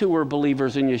priests who were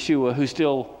believers in Yeshua who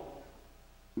still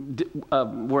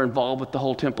were involved with the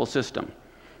whole temple system.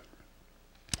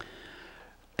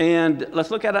 And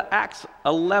let's look at Acts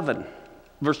 11,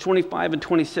 verse 25 and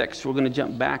 26. We're going to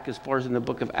jump back as far as in the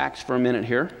book of Acts for a minute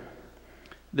here.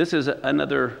 This is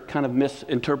another kind of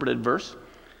misinterpreted verse,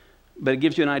 but it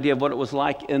gives you an idea of what it was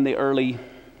like in the early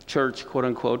church, quote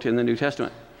unquote, in the New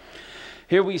Testament.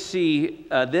 Here we see,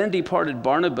 then departed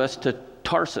Barnabas to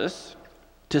Tarsus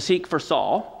to seek for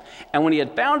Saul. And when he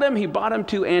had found him, he brought him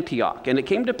to Antioch. And it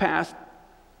came to pass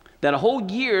that a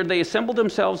whole year they assembled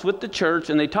themselves with the church,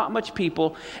 and they taught much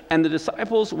people, and the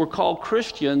disciples were called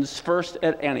Christians first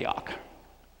at Antioch.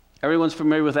 Everyone's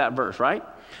familiar with that verse, right?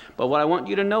 But what I want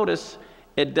you to notice,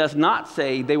 it does not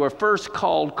say they were first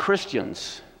called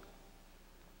Christians.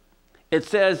 It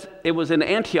says it was in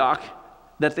Antioch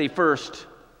that they first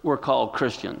were called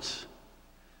Christians.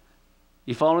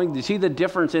 You following? Do you see the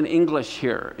difference in English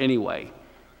here anyway?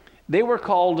 They were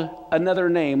called another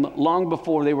name long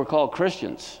before they were called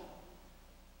Christians.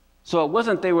 So it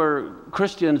wasn't they were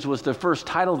Christians was the first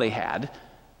title they had.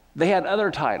 They had other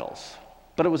titles.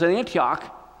 But it was in Antioch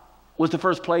was the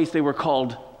first place they were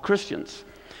called Christians.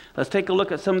 Let's take a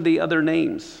look at some of the other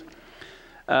names.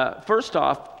 First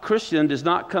off, Christian does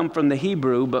not come from the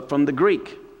Hebrew, but from the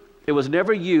Greek. It was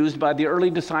never used by the early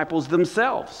disciples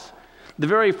themselves. The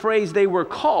very phrase they were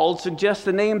called suggests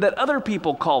the name that other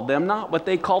people called them, not what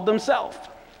they called themselves.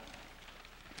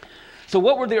 So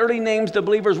what were the early names the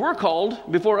believers were called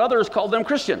before others called them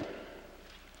Christian?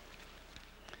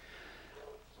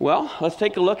 Well, let's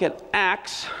take a look at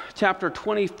Acts chapter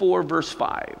 24, verse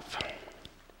 5.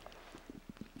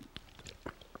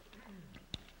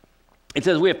 It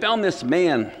says, "We have found this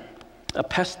man, a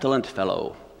pestilent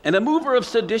fellow, and a mover of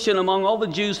sedition among all the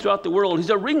Jews throughout the world. He's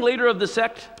a ringleader of the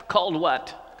sect called"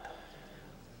 what?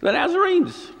 The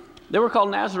Nazarenes. They were called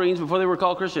Nazarenes before they were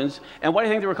called Christians. And why do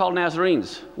you think they were called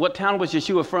Nazarenes? What town was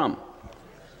Yeshua from?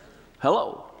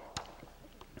 Hello.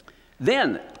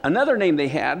 Then, another name they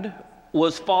had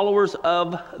was followers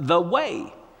of the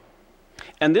way.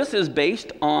 And this is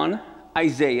based on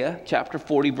Isaiah chapter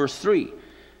 40, verse 3,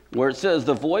 where it says,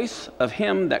 "The voice of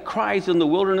him that cries in the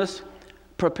wilderness,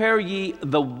 prepare ye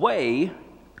the way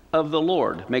of the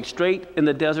Lord. Make straight in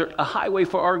the desert a highway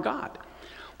for our God."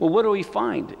 Well, what do we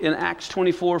find in Acts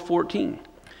 24:14?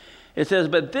 It says,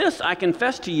 "But this I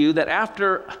confess to you, that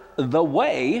after the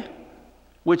way,"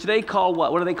 which they call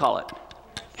what? What do they call it?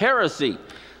 Heresy.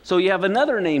 So you have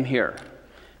another name here,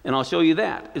 and I'll show you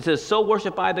that. It says, "So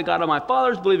worship I the God of my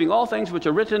fathers, believing all things which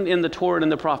are written in the Torah and in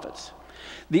the prophets."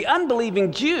 The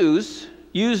unbelieving Jews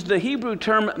used the Hebrew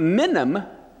term minim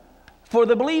for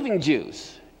the believing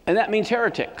Jews, and that means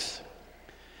heretics.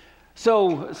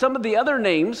 So some of the other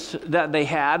names that they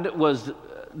had was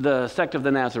the sect of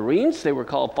the Nazarenes. They were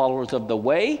called followers of the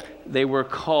way. They were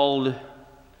called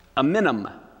a minim,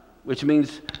 which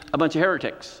means a bunch of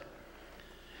heretics.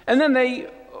 And then they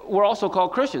were also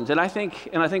called Christians. And I think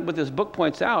what this book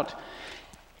points out,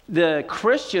 the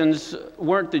Christians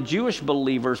weren't the Jewish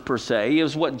believers per se. It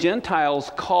was what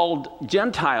Gentiles called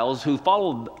Gentiles who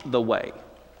followed the way.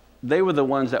 They were the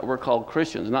ones that were called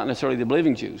Christians, not necessarily the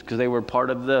believing Jews, because they were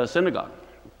part of the synagogue.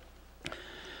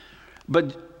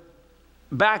 But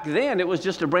back then, it was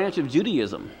just a branch of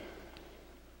Judaism.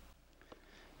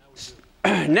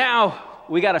 Now,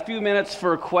 we got a few minutes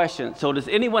for questions. So does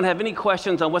anyone have any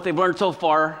questions on what they've learned so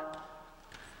far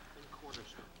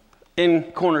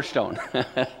in Cornerstone?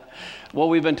 What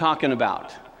we've been talking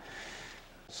about.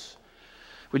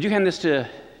 Would you hand this to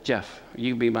Jeff?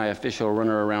 You be my official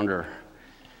runner-arounder.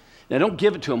 Now, don't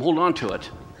give it to him. Hold on to it.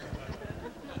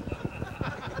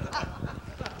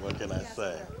 What can I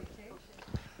say?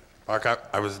 Mark,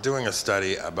 I was doing a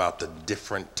study about the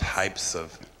different types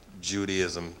of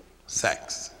Judaism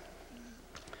sects.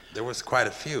 There was quite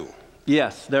a few.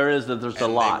 Yes, there's a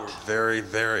lot. They were very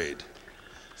varied.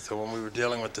 So when we were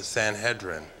dealing with the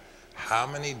Sanhedrin, how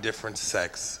many different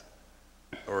sects,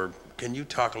 or can you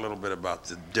talk a little bit about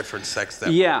the different sects that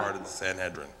were part of the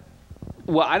Sanhedrin?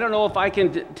 Well, I don't know if I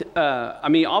can,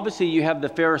 obviously you have the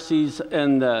Pharisees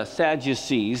and the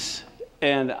Sadducees,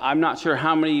 and I'm not sure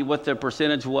what the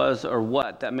percentage was or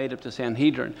what that made up the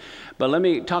Sanhedrin. But let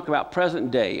me talk about present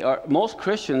day. Most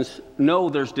Christians know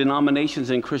there's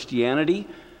denominations in Christianity,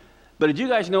 but did you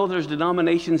guys know there's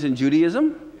denominations in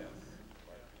Judaism? Yes.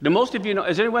 Do most of you know?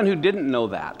 Is there anyone who didn't know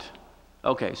that?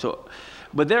 Okay,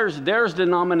 but there's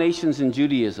denominations in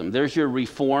Judaism. There's your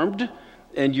Reformed.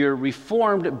 And your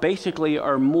Reformed basically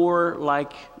are more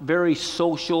like very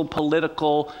social,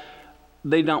 political.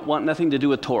 They don't want nothing to do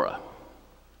with Torah.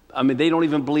 I mean, they don't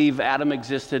even believe Adam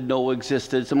existed, Noah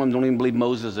existed. Some of them don't even believe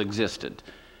Moses existed.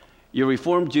 Your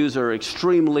Reformed Jews are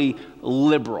extremely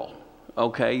liberal,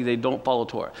 okay? They don't follow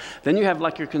Torah. Then you have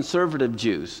like your conservative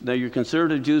Jews. Now, your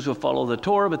conservative Jews will follow the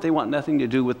Torah, but they want nothing to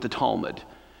do with the Talmud.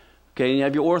 Okay, and you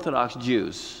have your Orthodox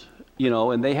Jews,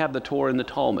 and they have the Torah and the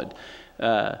Talmud.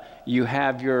 You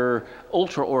have your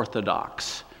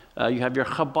ultra-Orthodox, you have your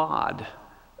Chabad,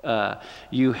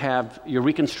 you have your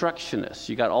Reconstructionists.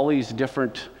 You got all these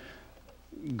different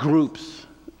groups,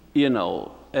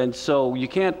 and so you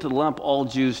can't lump all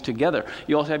Jews together.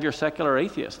 You also have your secular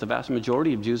atheists. The vast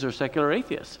majority of Jews are secular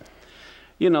atheists,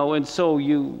 and so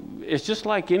it's just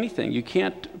like anything. You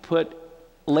can't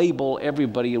label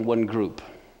everybody in one group.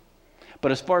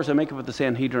 But as far as the makeup of the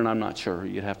Sanhedrin, I'm not sure.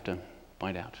 You'd have to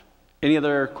find out. Any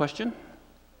other question?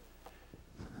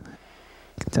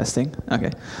 Testing.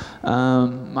 Okay.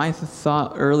 My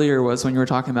thought earlier was when you were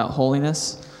talking about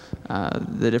holiness,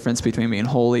 the difference between being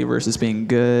holy versus being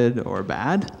good or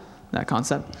bad, that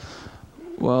concept.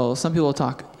 Well, some people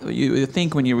you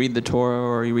think when you read the Torah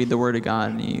or you read the Word of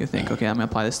God and you think, okay, I'm going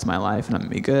to apply this to my life and I'm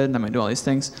going to be good and I'm going to do all these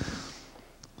things.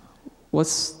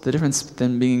 What's the difference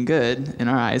then being good in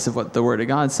our eyes of what the Word of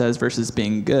God says versus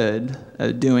being good,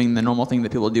 doing the normal thing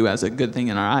that people do as a good thing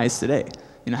in our eyes today?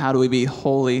 How do we be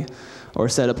holy or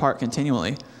set apart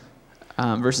continually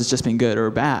versus just being good or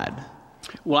bad?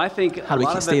 Well, I think how do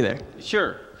we stay there?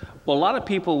 Sure. Well, a lot of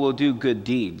people will do good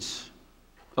deeds,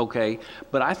 okay?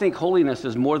 But I think holiness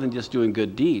is more than just doing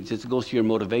good deeds. It goes to your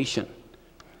motivation.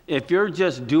 If you're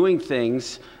just doing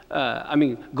things,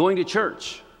 going to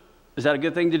church, is that a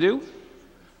good thing to do?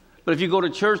 But if you go to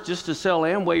church just to sell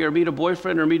Amway or meet a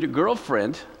boyfriend or meet a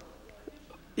girlfriend,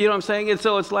 you know what I'm saying? And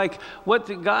so it's like,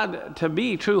 to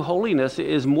me, true holiness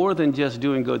is more than just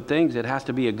doing good things. It has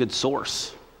to be a good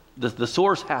source. The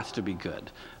source has to be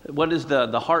good. What is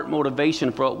the heart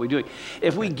motivation for what we're doing?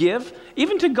 If we give,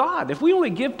 even to God, if we only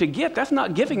give to get, that's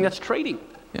not giving, that's trading.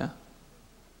 Yeah.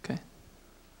 Okay.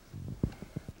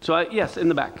 So, yes, in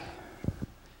the back.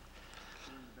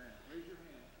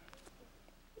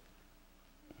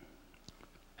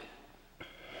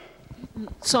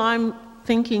 So I'm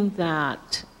thinking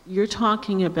that you're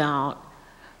talking about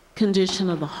condition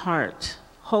of the heart,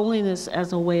 holiness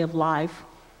as a way of life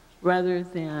rather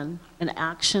than an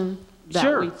action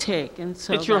that we take. And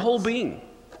so it's your whole being.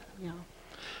 Yeah,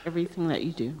 everything that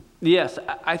you do. Yes,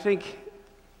 I think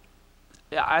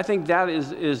that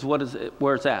is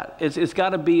where it's at. It's got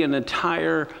to be an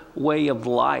entire way of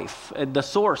life. The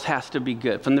source has to be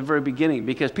good from the very beginning,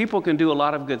 because people can do a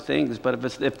lot of good things, but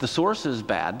if the source is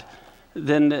bad,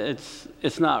 then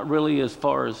it's not really, as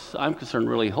far as I'm concerned,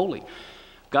 really holy.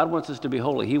 God wants us to be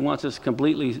holy. He wants us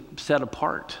completely set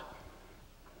apart.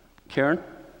 Karen?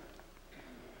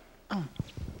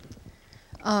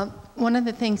 One of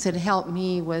the things that helped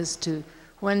me was the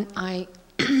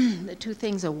two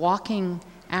things of walking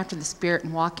after the Spirit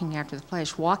and walking after the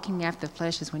flesh. Walking after the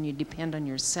flesh is when you depend on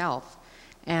yourself,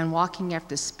 and walking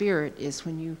after the Spirit is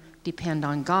when you depend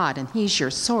on God, and He's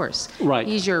your source. Right.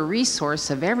 He's your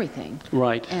resource of everything.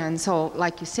 Right. And so,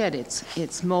 like you said,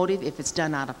 it's motive, if it's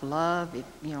done out of love,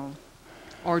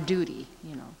 or duty,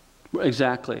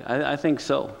 Exactly. I think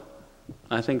so.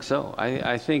 I think so.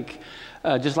 I think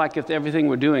just like if everything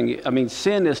we're doing,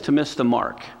 sin is to miss the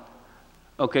mark.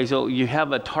 Okay, so you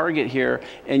have a target here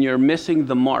and you're missing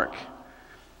the mark.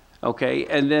 Okay,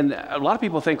 and then a lot of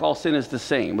people think all sin is the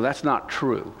same. Well, that's not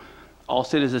true. All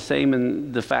sin is the same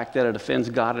in the fact that it offends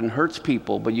God and hurts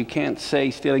people, but you can't say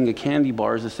stealing a candy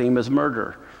bar is the same as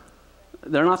murder.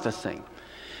 They're not the same.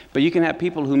 But you can have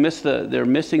people who they're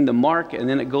missing the mark, and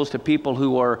then it goes to people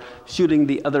who are shooting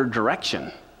the other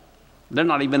direction. They're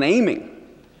not even aiming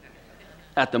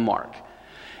at the mark.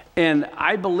 And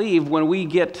I believe when we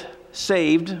get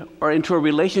saved or into a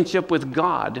relationship with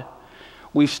God,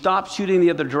 we've stopped shooting the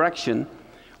other direction.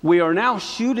 We are now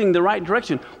shooting the right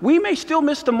direction. We may still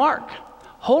miss the mark.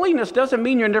 Holiness doesn't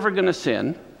mean you're never going to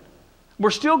sin.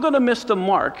 We're still going to miss the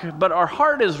mark, but our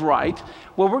heart is right.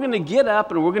 Well, we're going to get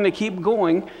up and we're going to keep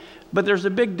going. But there's a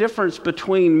big difference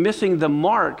between missing the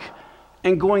mark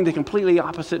and going the completely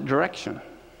opposite direction.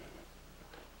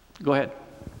 Go ahead.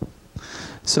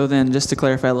 So then, just to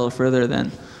clarify a little further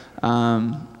then,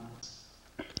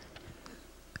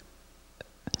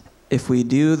 if we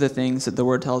do the things that the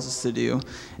Word tells us to do,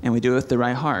 and we do it with the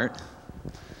right heart,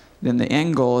 then the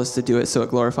end goal is to do it so it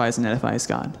glorifies and edifies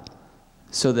God.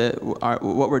 So that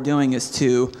what we're doing is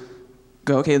to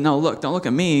go, okay, no, look, don't look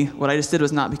at me. What I just did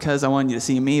was not because I wanted you to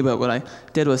see me, but what I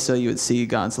did was so you would see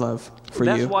God's love for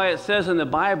you. That's why it says in the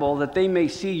Bible that they may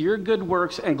see your good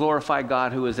works and glorify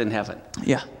God who is in heaven.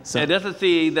 Yeah. So it doesn't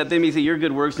say that they may see your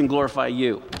good works and glorify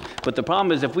you. But the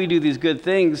problem is if we do these good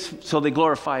things so they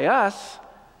glorify us,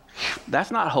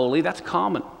 that's not holy, that's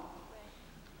common.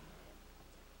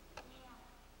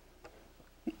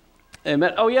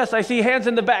 Amen. Oh, yes, I see hands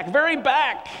in the back, very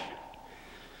back.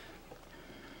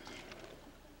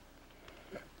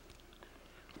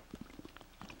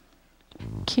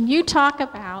 Can you talk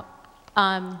about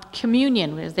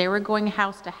communion? As they were going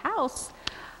house to house,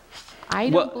 I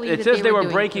don't believe it says they were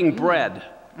doing breaking communion. bread.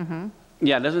 Mm-hmm.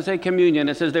 Yeah, it doesn't say communion.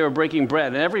 It says they were breaking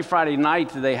bread. And every Friday night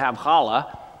they have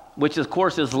challah, which of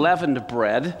course is leavened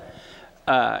bread.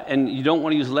 And you don't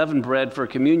want to use leavened bread for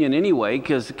communion anyway,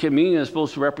 because communion is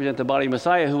supposed to represent the body of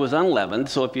Messiah who was unleavened.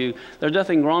 So there's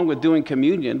nothing wrong with doing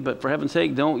communion, but for heaven's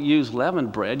sake, don't use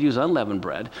leavened bread, use unleavened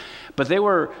bread. But they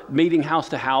were meeting house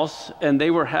to house, and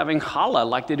they were having challah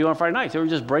like they do on Friday nights. They were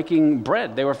just breaking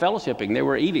bread. They were fellowshipping. They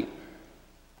were eating.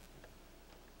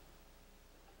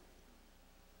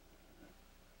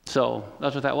 So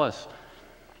that's what that was.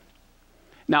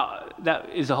 Now, that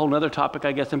is a whole other topic,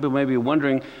 I guess. Some people may be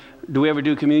wondering, do we ever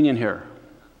do communion here?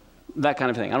 That kind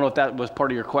of thing. I don't know if that was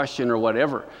part of your question or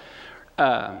whatever.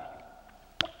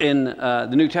 In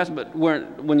the New Testament,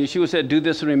 when Yeshua said, do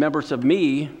this in remembrance of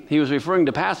me, he was referring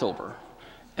to Passover.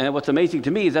 And what's amazing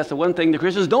to me is that's the one thing the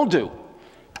Christians don't do,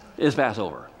 is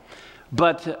Passover.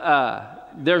 But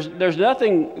there's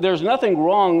nothing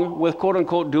wrong with, quote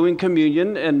unquote, doing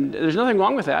communion, and there's nothing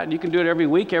wrong with that. You can do it every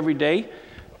week, every day.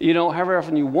 However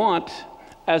often you want.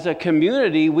 As a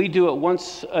community, we do it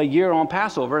once a year on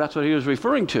Passover. That's what he was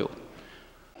referring to.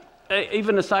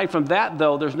 even aside from that,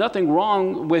 though, there's nothing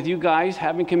wrong with you guys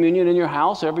having communion in your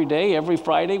house every day, every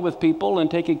Friday with people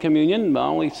and taking communion. My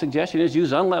only suggestion is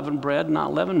use unleavened bread,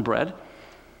 not leavened bread.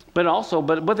 But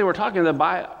what they were talking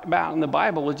about in the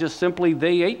Bible was just simply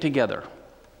they ate together.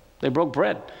 They broke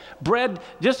bread. Bread,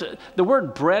 just the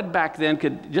word bread back then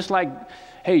could, just like,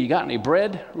 hey, you got any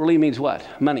bread? Really means what?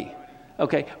 Money.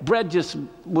 Okay, bread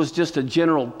was just a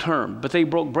general term, but they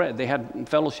broke bread. They had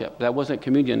fellowship. That wasn't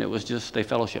communion. It was just they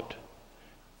fellowshipped.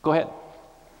 Go ahead.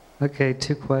 Okay,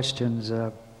 2 questions.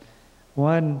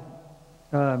 One,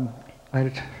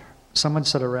 someone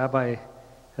said a rabbi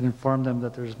had informed them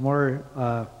that there's more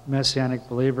Messianic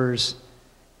believers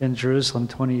in Jerusalem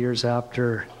 20 years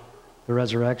after the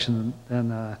resurrection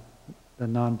than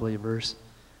non-believers.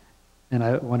 And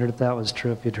I wondered if that was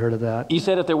true, if you'd heard of that. You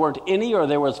said if there weren't any or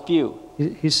there was few?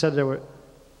 He said the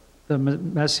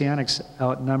Messianics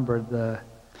outnumbered the...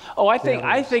 Oh, I think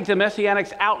the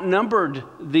Messianics outnumbered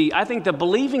I think the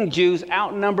believing Jews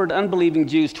outnumbered unbelieving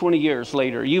Jews 20 years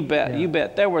later. You bet, you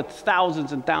bet. There were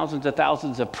thousands and thousands and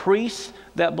thousands of priests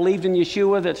that believed in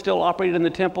Yeshua that still operated in the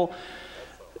temple.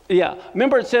 Yeah,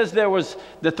 remember it says there was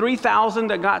the 3,000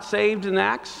 that got saved in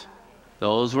Acts?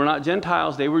 Those were not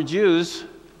Gentiles, they were Jews.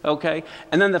 Okay,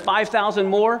 and then the 5,000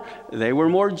 more, they were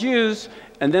more Jews.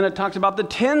 And then it talks about the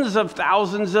tens of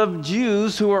thousands of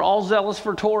Jews who were all zealous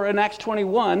for Torah in Acts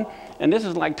 21. And this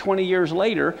is like 20 years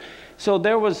later. So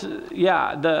there was,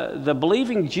 the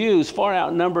believing Jews far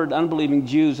outnumbered unbelieving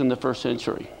Jews in the first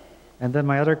century. And then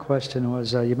my other question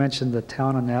was, you mentioned the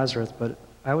town of Nazareth, but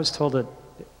I was told that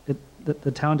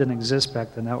the town didn't exist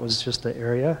back then. That was just the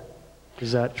area.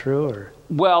 Is that true? Or?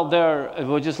 Well, it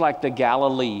was just like the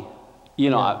Galilee. You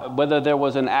know, whether there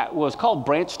was was called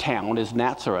Branch Town is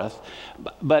Nazareth.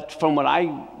 But from what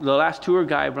the last tour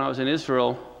guide when I was in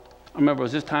Israel, I remember it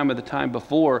was this time or the time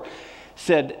before,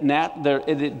 said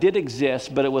it did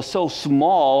exist, but it was so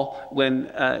small when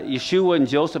Yeshua and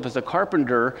Joseph as a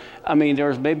carpenter, I mean, there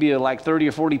was maybe like 30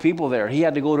 or 40 people there. He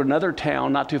had to go to another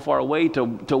town not too far away to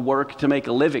work, to make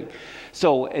a living.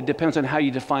 So it depends on how you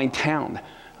define town.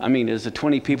 I mean, is the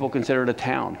 20 people considered a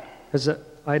town?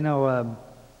 I know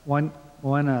one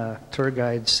tour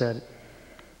guide said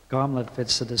Gomla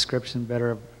fits the description better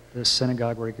of the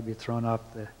synagogue where he could be thrown off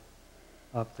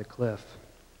the cliff.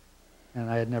 And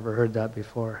I had never heard that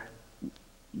before.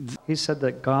 He said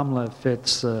that Gomla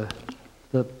fits the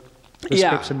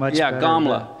description much better.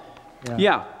 Gomla.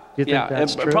 Yeah. Do you think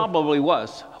that's true? It probably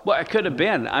was. Well, it could have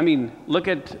been. I mean, look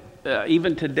at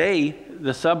even today,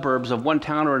 the suburbs of one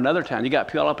town or another town. You got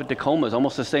Puyallup up at Tacoma, it's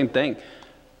almost the same thing.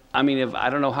 I mean, I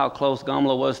don't know how close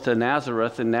Gomla was to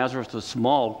Nazareth, and Nazareth was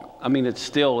small. I mean, it's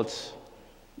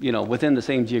within the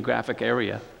same geographic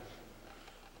area.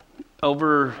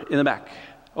 Over in the back,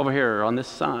 over here on this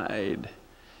side.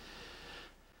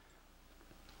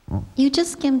 You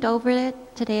just skimmed over it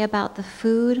today about the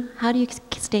food. How do you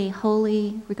stay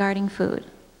holy regarding food?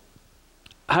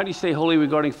 How do you stay holy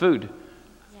regarding food?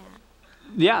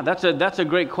 Yeah, that's a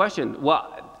great question.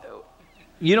 Well,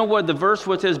 you know what the verse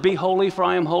where it says, "Be holy, for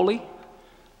I am holy"?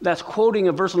 That's quoting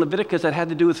a verse in Leviticus that had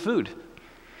to do with food.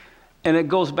 And it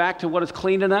goes back to what is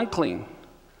clean and unclean.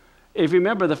 If you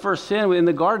remember, the first sin in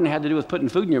the garden had to do with putting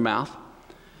food in your mouth.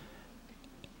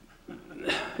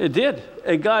 It did.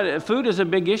 And food is a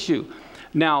big issue.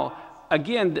 Now,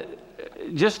 again,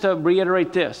 just to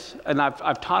reiterate this, and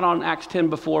I've taught on Acts 10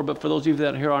 before, but for those of you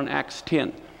that are here on Acts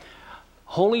 10,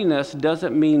 holiness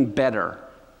doesn't mean better.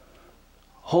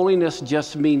 Holiness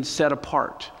just means set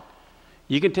apart.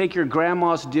 You can take your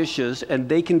grandma's dishes and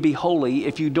they can be holy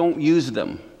if you don't use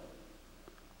them.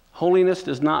 Holiness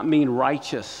does not mean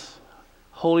righteous.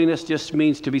 Holiness just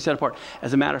means to be set apart.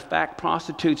 As a matter of fact,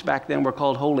 prostitutes back then were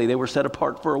called holy. They were set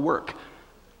apart for a work.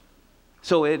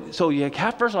 So first of all, you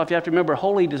have to remember,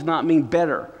 holy does not mean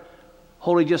better.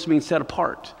 Holy just means set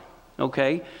apart.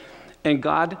 Okay? And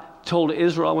God told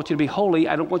Israel, I want you to be holy.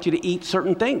 I don't want you to eat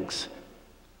certain things.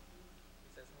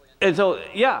 And so,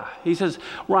 he says,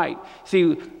 right.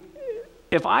 See,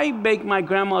 if I make my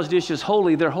grandma's dishes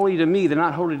holy, they're holy to me. They're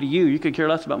not holy to you. You could care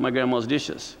less about my grandma's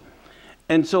dishes.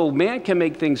 And so man can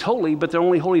make things holy, but they're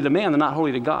only holy to man. They're not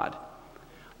holy to God.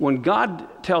 When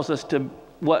God tells us to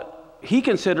what he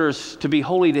considers to be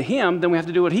holy to him, then we have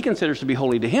to do what he considers to be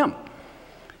holy to him.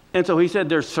 And so he said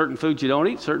there's certain foods you don't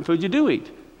eat, certain foods you do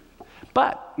eat.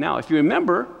 But now, if you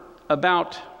remember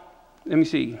about, I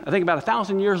think about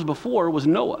 1,000 years before was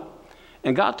Noah.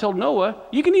 And God told Noah,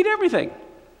 you can eat everything.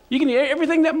 You can eat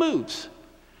everything that moves.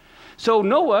 So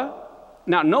Noah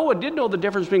did know the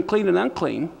difference between clean and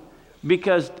unclean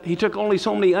because he took only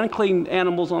so many unclean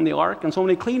animals on the ark and so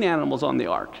many clean animals on the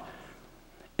ark.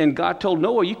 And God told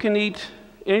Noah, you can eat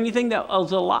anything that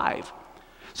was alive.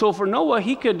 So for Noah,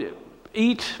 he could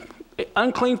eat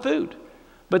unclean food.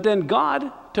 But then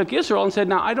God took Israel and said,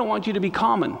 now I don't want you to be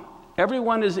common.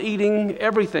 Everyone is eating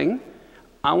everything.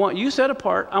 I want you set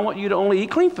apart. I want you to only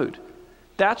eat clean food.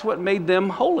 That's what made them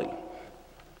holy.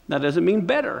 That doesn't mean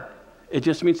better. It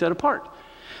just means set apart.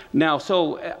 Now,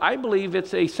 so I believe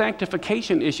it's a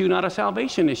sanctification issue, not a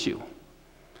salvation issue.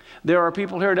 There are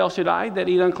people here at El Shaddai that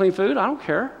eat unclean food. I don't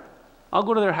care. I'll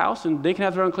go to their house and they can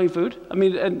have their unclean food. I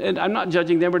mean, and I'm not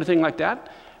judging them or anything like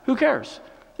that. Who cares?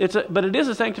 But it is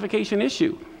a sanctification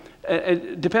issue.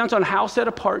 It depends on how set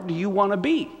apart do you want to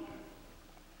be.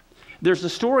 There's a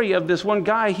story of this one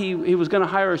guy, he was going to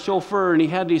hire a chauffeur, and he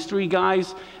had these 3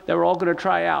 guys that were all going to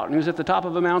try out. And he was at the top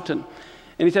of a mountain.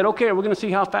 And he said, okay, we're going to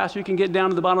see how fast we can get down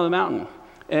to the bottom of the mountain.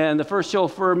 And the first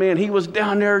chauffeur, man, he was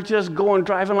down there just going,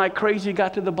 driving like crazy,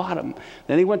 got to the bottom.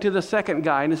 Then he went to the second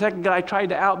guy, and the second guy tried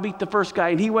to outbeat the first guy,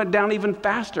 and he went down even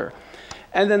faster.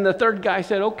 And then the third guy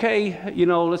said, okay,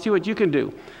 let's see what you can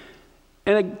do.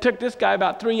 And it took this guy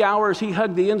about 3 hours. He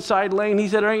hugged the inside lane. He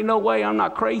said, there ain't no way, I'm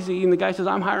not crazy. And the guy says,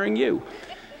 I'm hiring you.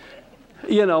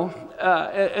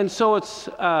 And so it's,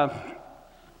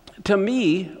 to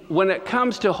me, when it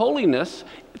comes to holiness,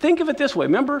 think of it this way.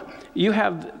 Remember, you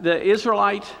have the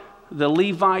Israelite, the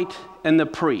Levite, and the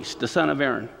priest, the son of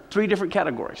Aaron. 3 different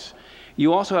categories.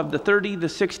 You also have the 30, the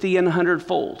 60, and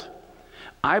 100-fold.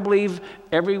 I believe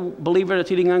every believer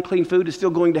that's eating unclean food is still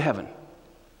going to heaven.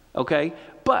 Okay?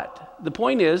 But the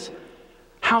point is,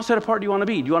 how set apart do you want to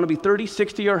be? Do you want to be 30,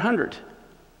 60, or 100?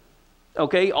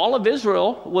 Okay? All of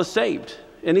Israel was saved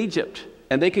in Egypt,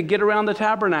 and they could get around the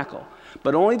tabernacle.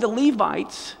 But only the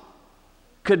Levites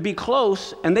could be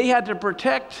close, and they had to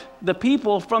protect the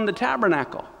people from the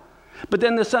tabernacle. But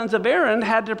then the sons of Aaron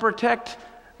had to protect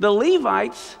the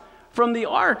Levites from the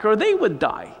ark, or they would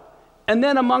die. And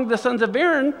then among the sons of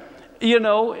Aaron,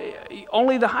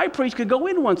 only the high priest could go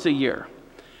in once a year.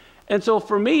 And so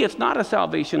for me, it's not a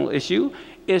salvational issue.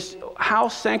 It's how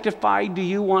sanctified do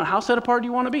you want, how set apart do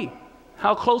you want to be?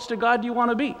 How close to God do you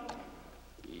want to be?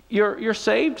 You're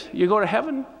saved, you go to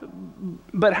heaven,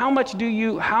 but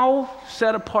how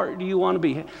set apart do you want to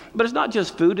be? But it's not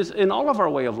just food, it's in all of our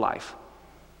way of life.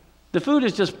 The food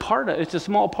is just it's a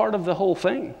small part of the whole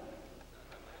thing.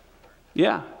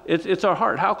 Yeah, it's our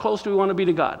heart. How close do we want to be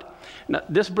to God? Now,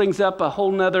 this brings up a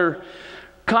whole nother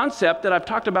concept that I've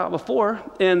talked about before,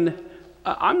 and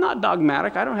I'm not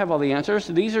dogmatic. I don't have all the answers.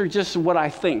 These are just what I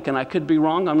think, and I could be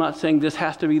wrong. I'm not saying this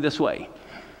has to be this way.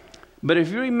 But if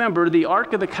you remember, the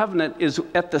Ark of the Covenant is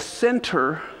at the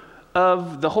center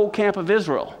of the whole camp of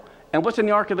Israel. And what's in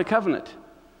the Ark of the Covenant?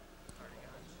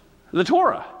 The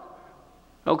Torah.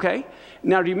 Okay?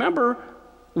 Now, do you remember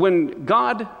when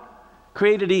God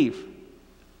created Eve?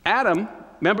 Adam,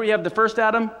 remember you have the first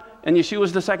Adam, and Yeshua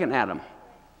is the second Adam.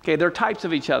 Okay, they're types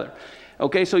of each other.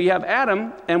 Okay, so you have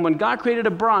Adam, and when God created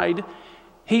a bride,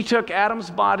 he took Adam's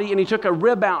body and he took a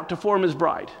rib out to form his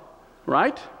bride.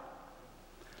 Right?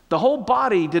 The whole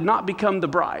body did not become the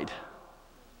bride.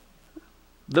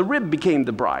 The rib became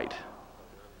the bride.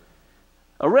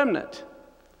 A remnant.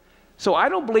 So I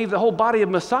don't believe the whole body of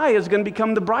Messiah is going to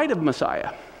become the bride of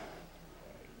Messiah.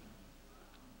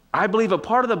 I believe a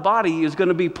part of the body is going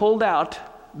to be pulled out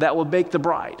that will make the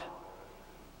bride.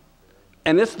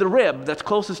 And it's the rib that's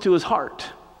closest to his heart.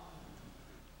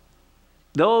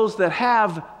 Those that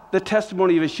have the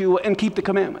testimony of Yeshua and keep the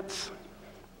commandments.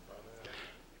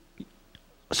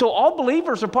 So all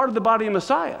believers are part of the body of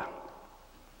Messiah.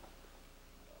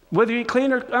 Whether you eat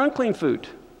clean or unclean food,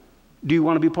 do you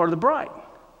want to be part of the bride?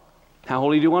 How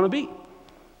holy do you want to be?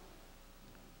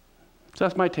 So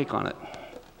that's my take on it.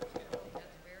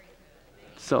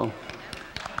 So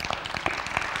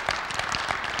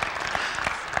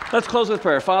let's close with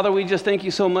prayer. Father, we just thank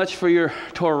you so much for your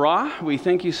Torah. We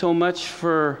thank you so much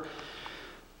for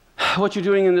what you're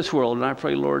doing in this world. And I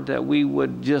pray, Lord, that we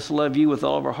would just love you with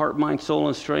all of our heart, mind, soul,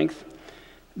 and strength.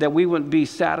 That we wouldn't be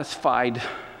satisfied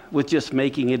with just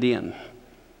making it in.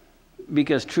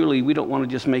 Because truly, we don't want to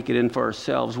just make it in for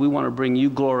ourselves. We want to bring you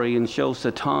glory and show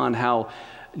Satan how,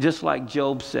 just like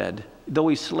Job said, though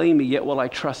he slay me, yet will I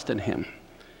trust in him.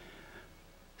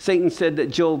 Satan said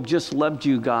that Job just loved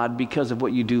you, God, because of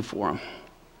what you do for him.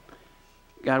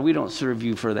 God, we don't serve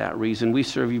you for that reason. We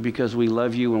serve you because we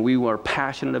love you and we are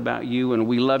passionate about you and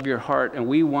we love your heart and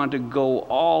we want to go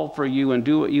all for you and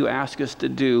do what you ask us to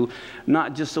do,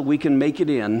 not just so we can make it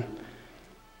in,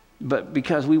 but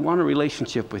because we want a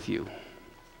relationship with you.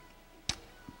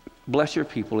 Bless your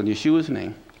people in Yeshua's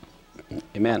name.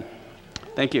 Amen.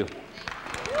 Thank you.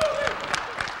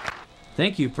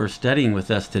 Thank you for studying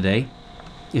with us today.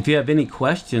 If you have any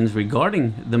questions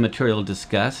regarding the material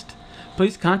discussed,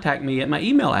 please contact me at my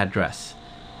email address.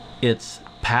 It's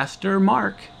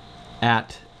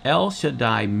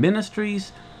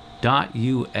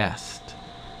pastormark@elshaddaiministries.us.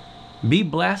 Be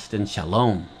blessed and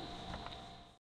shalom.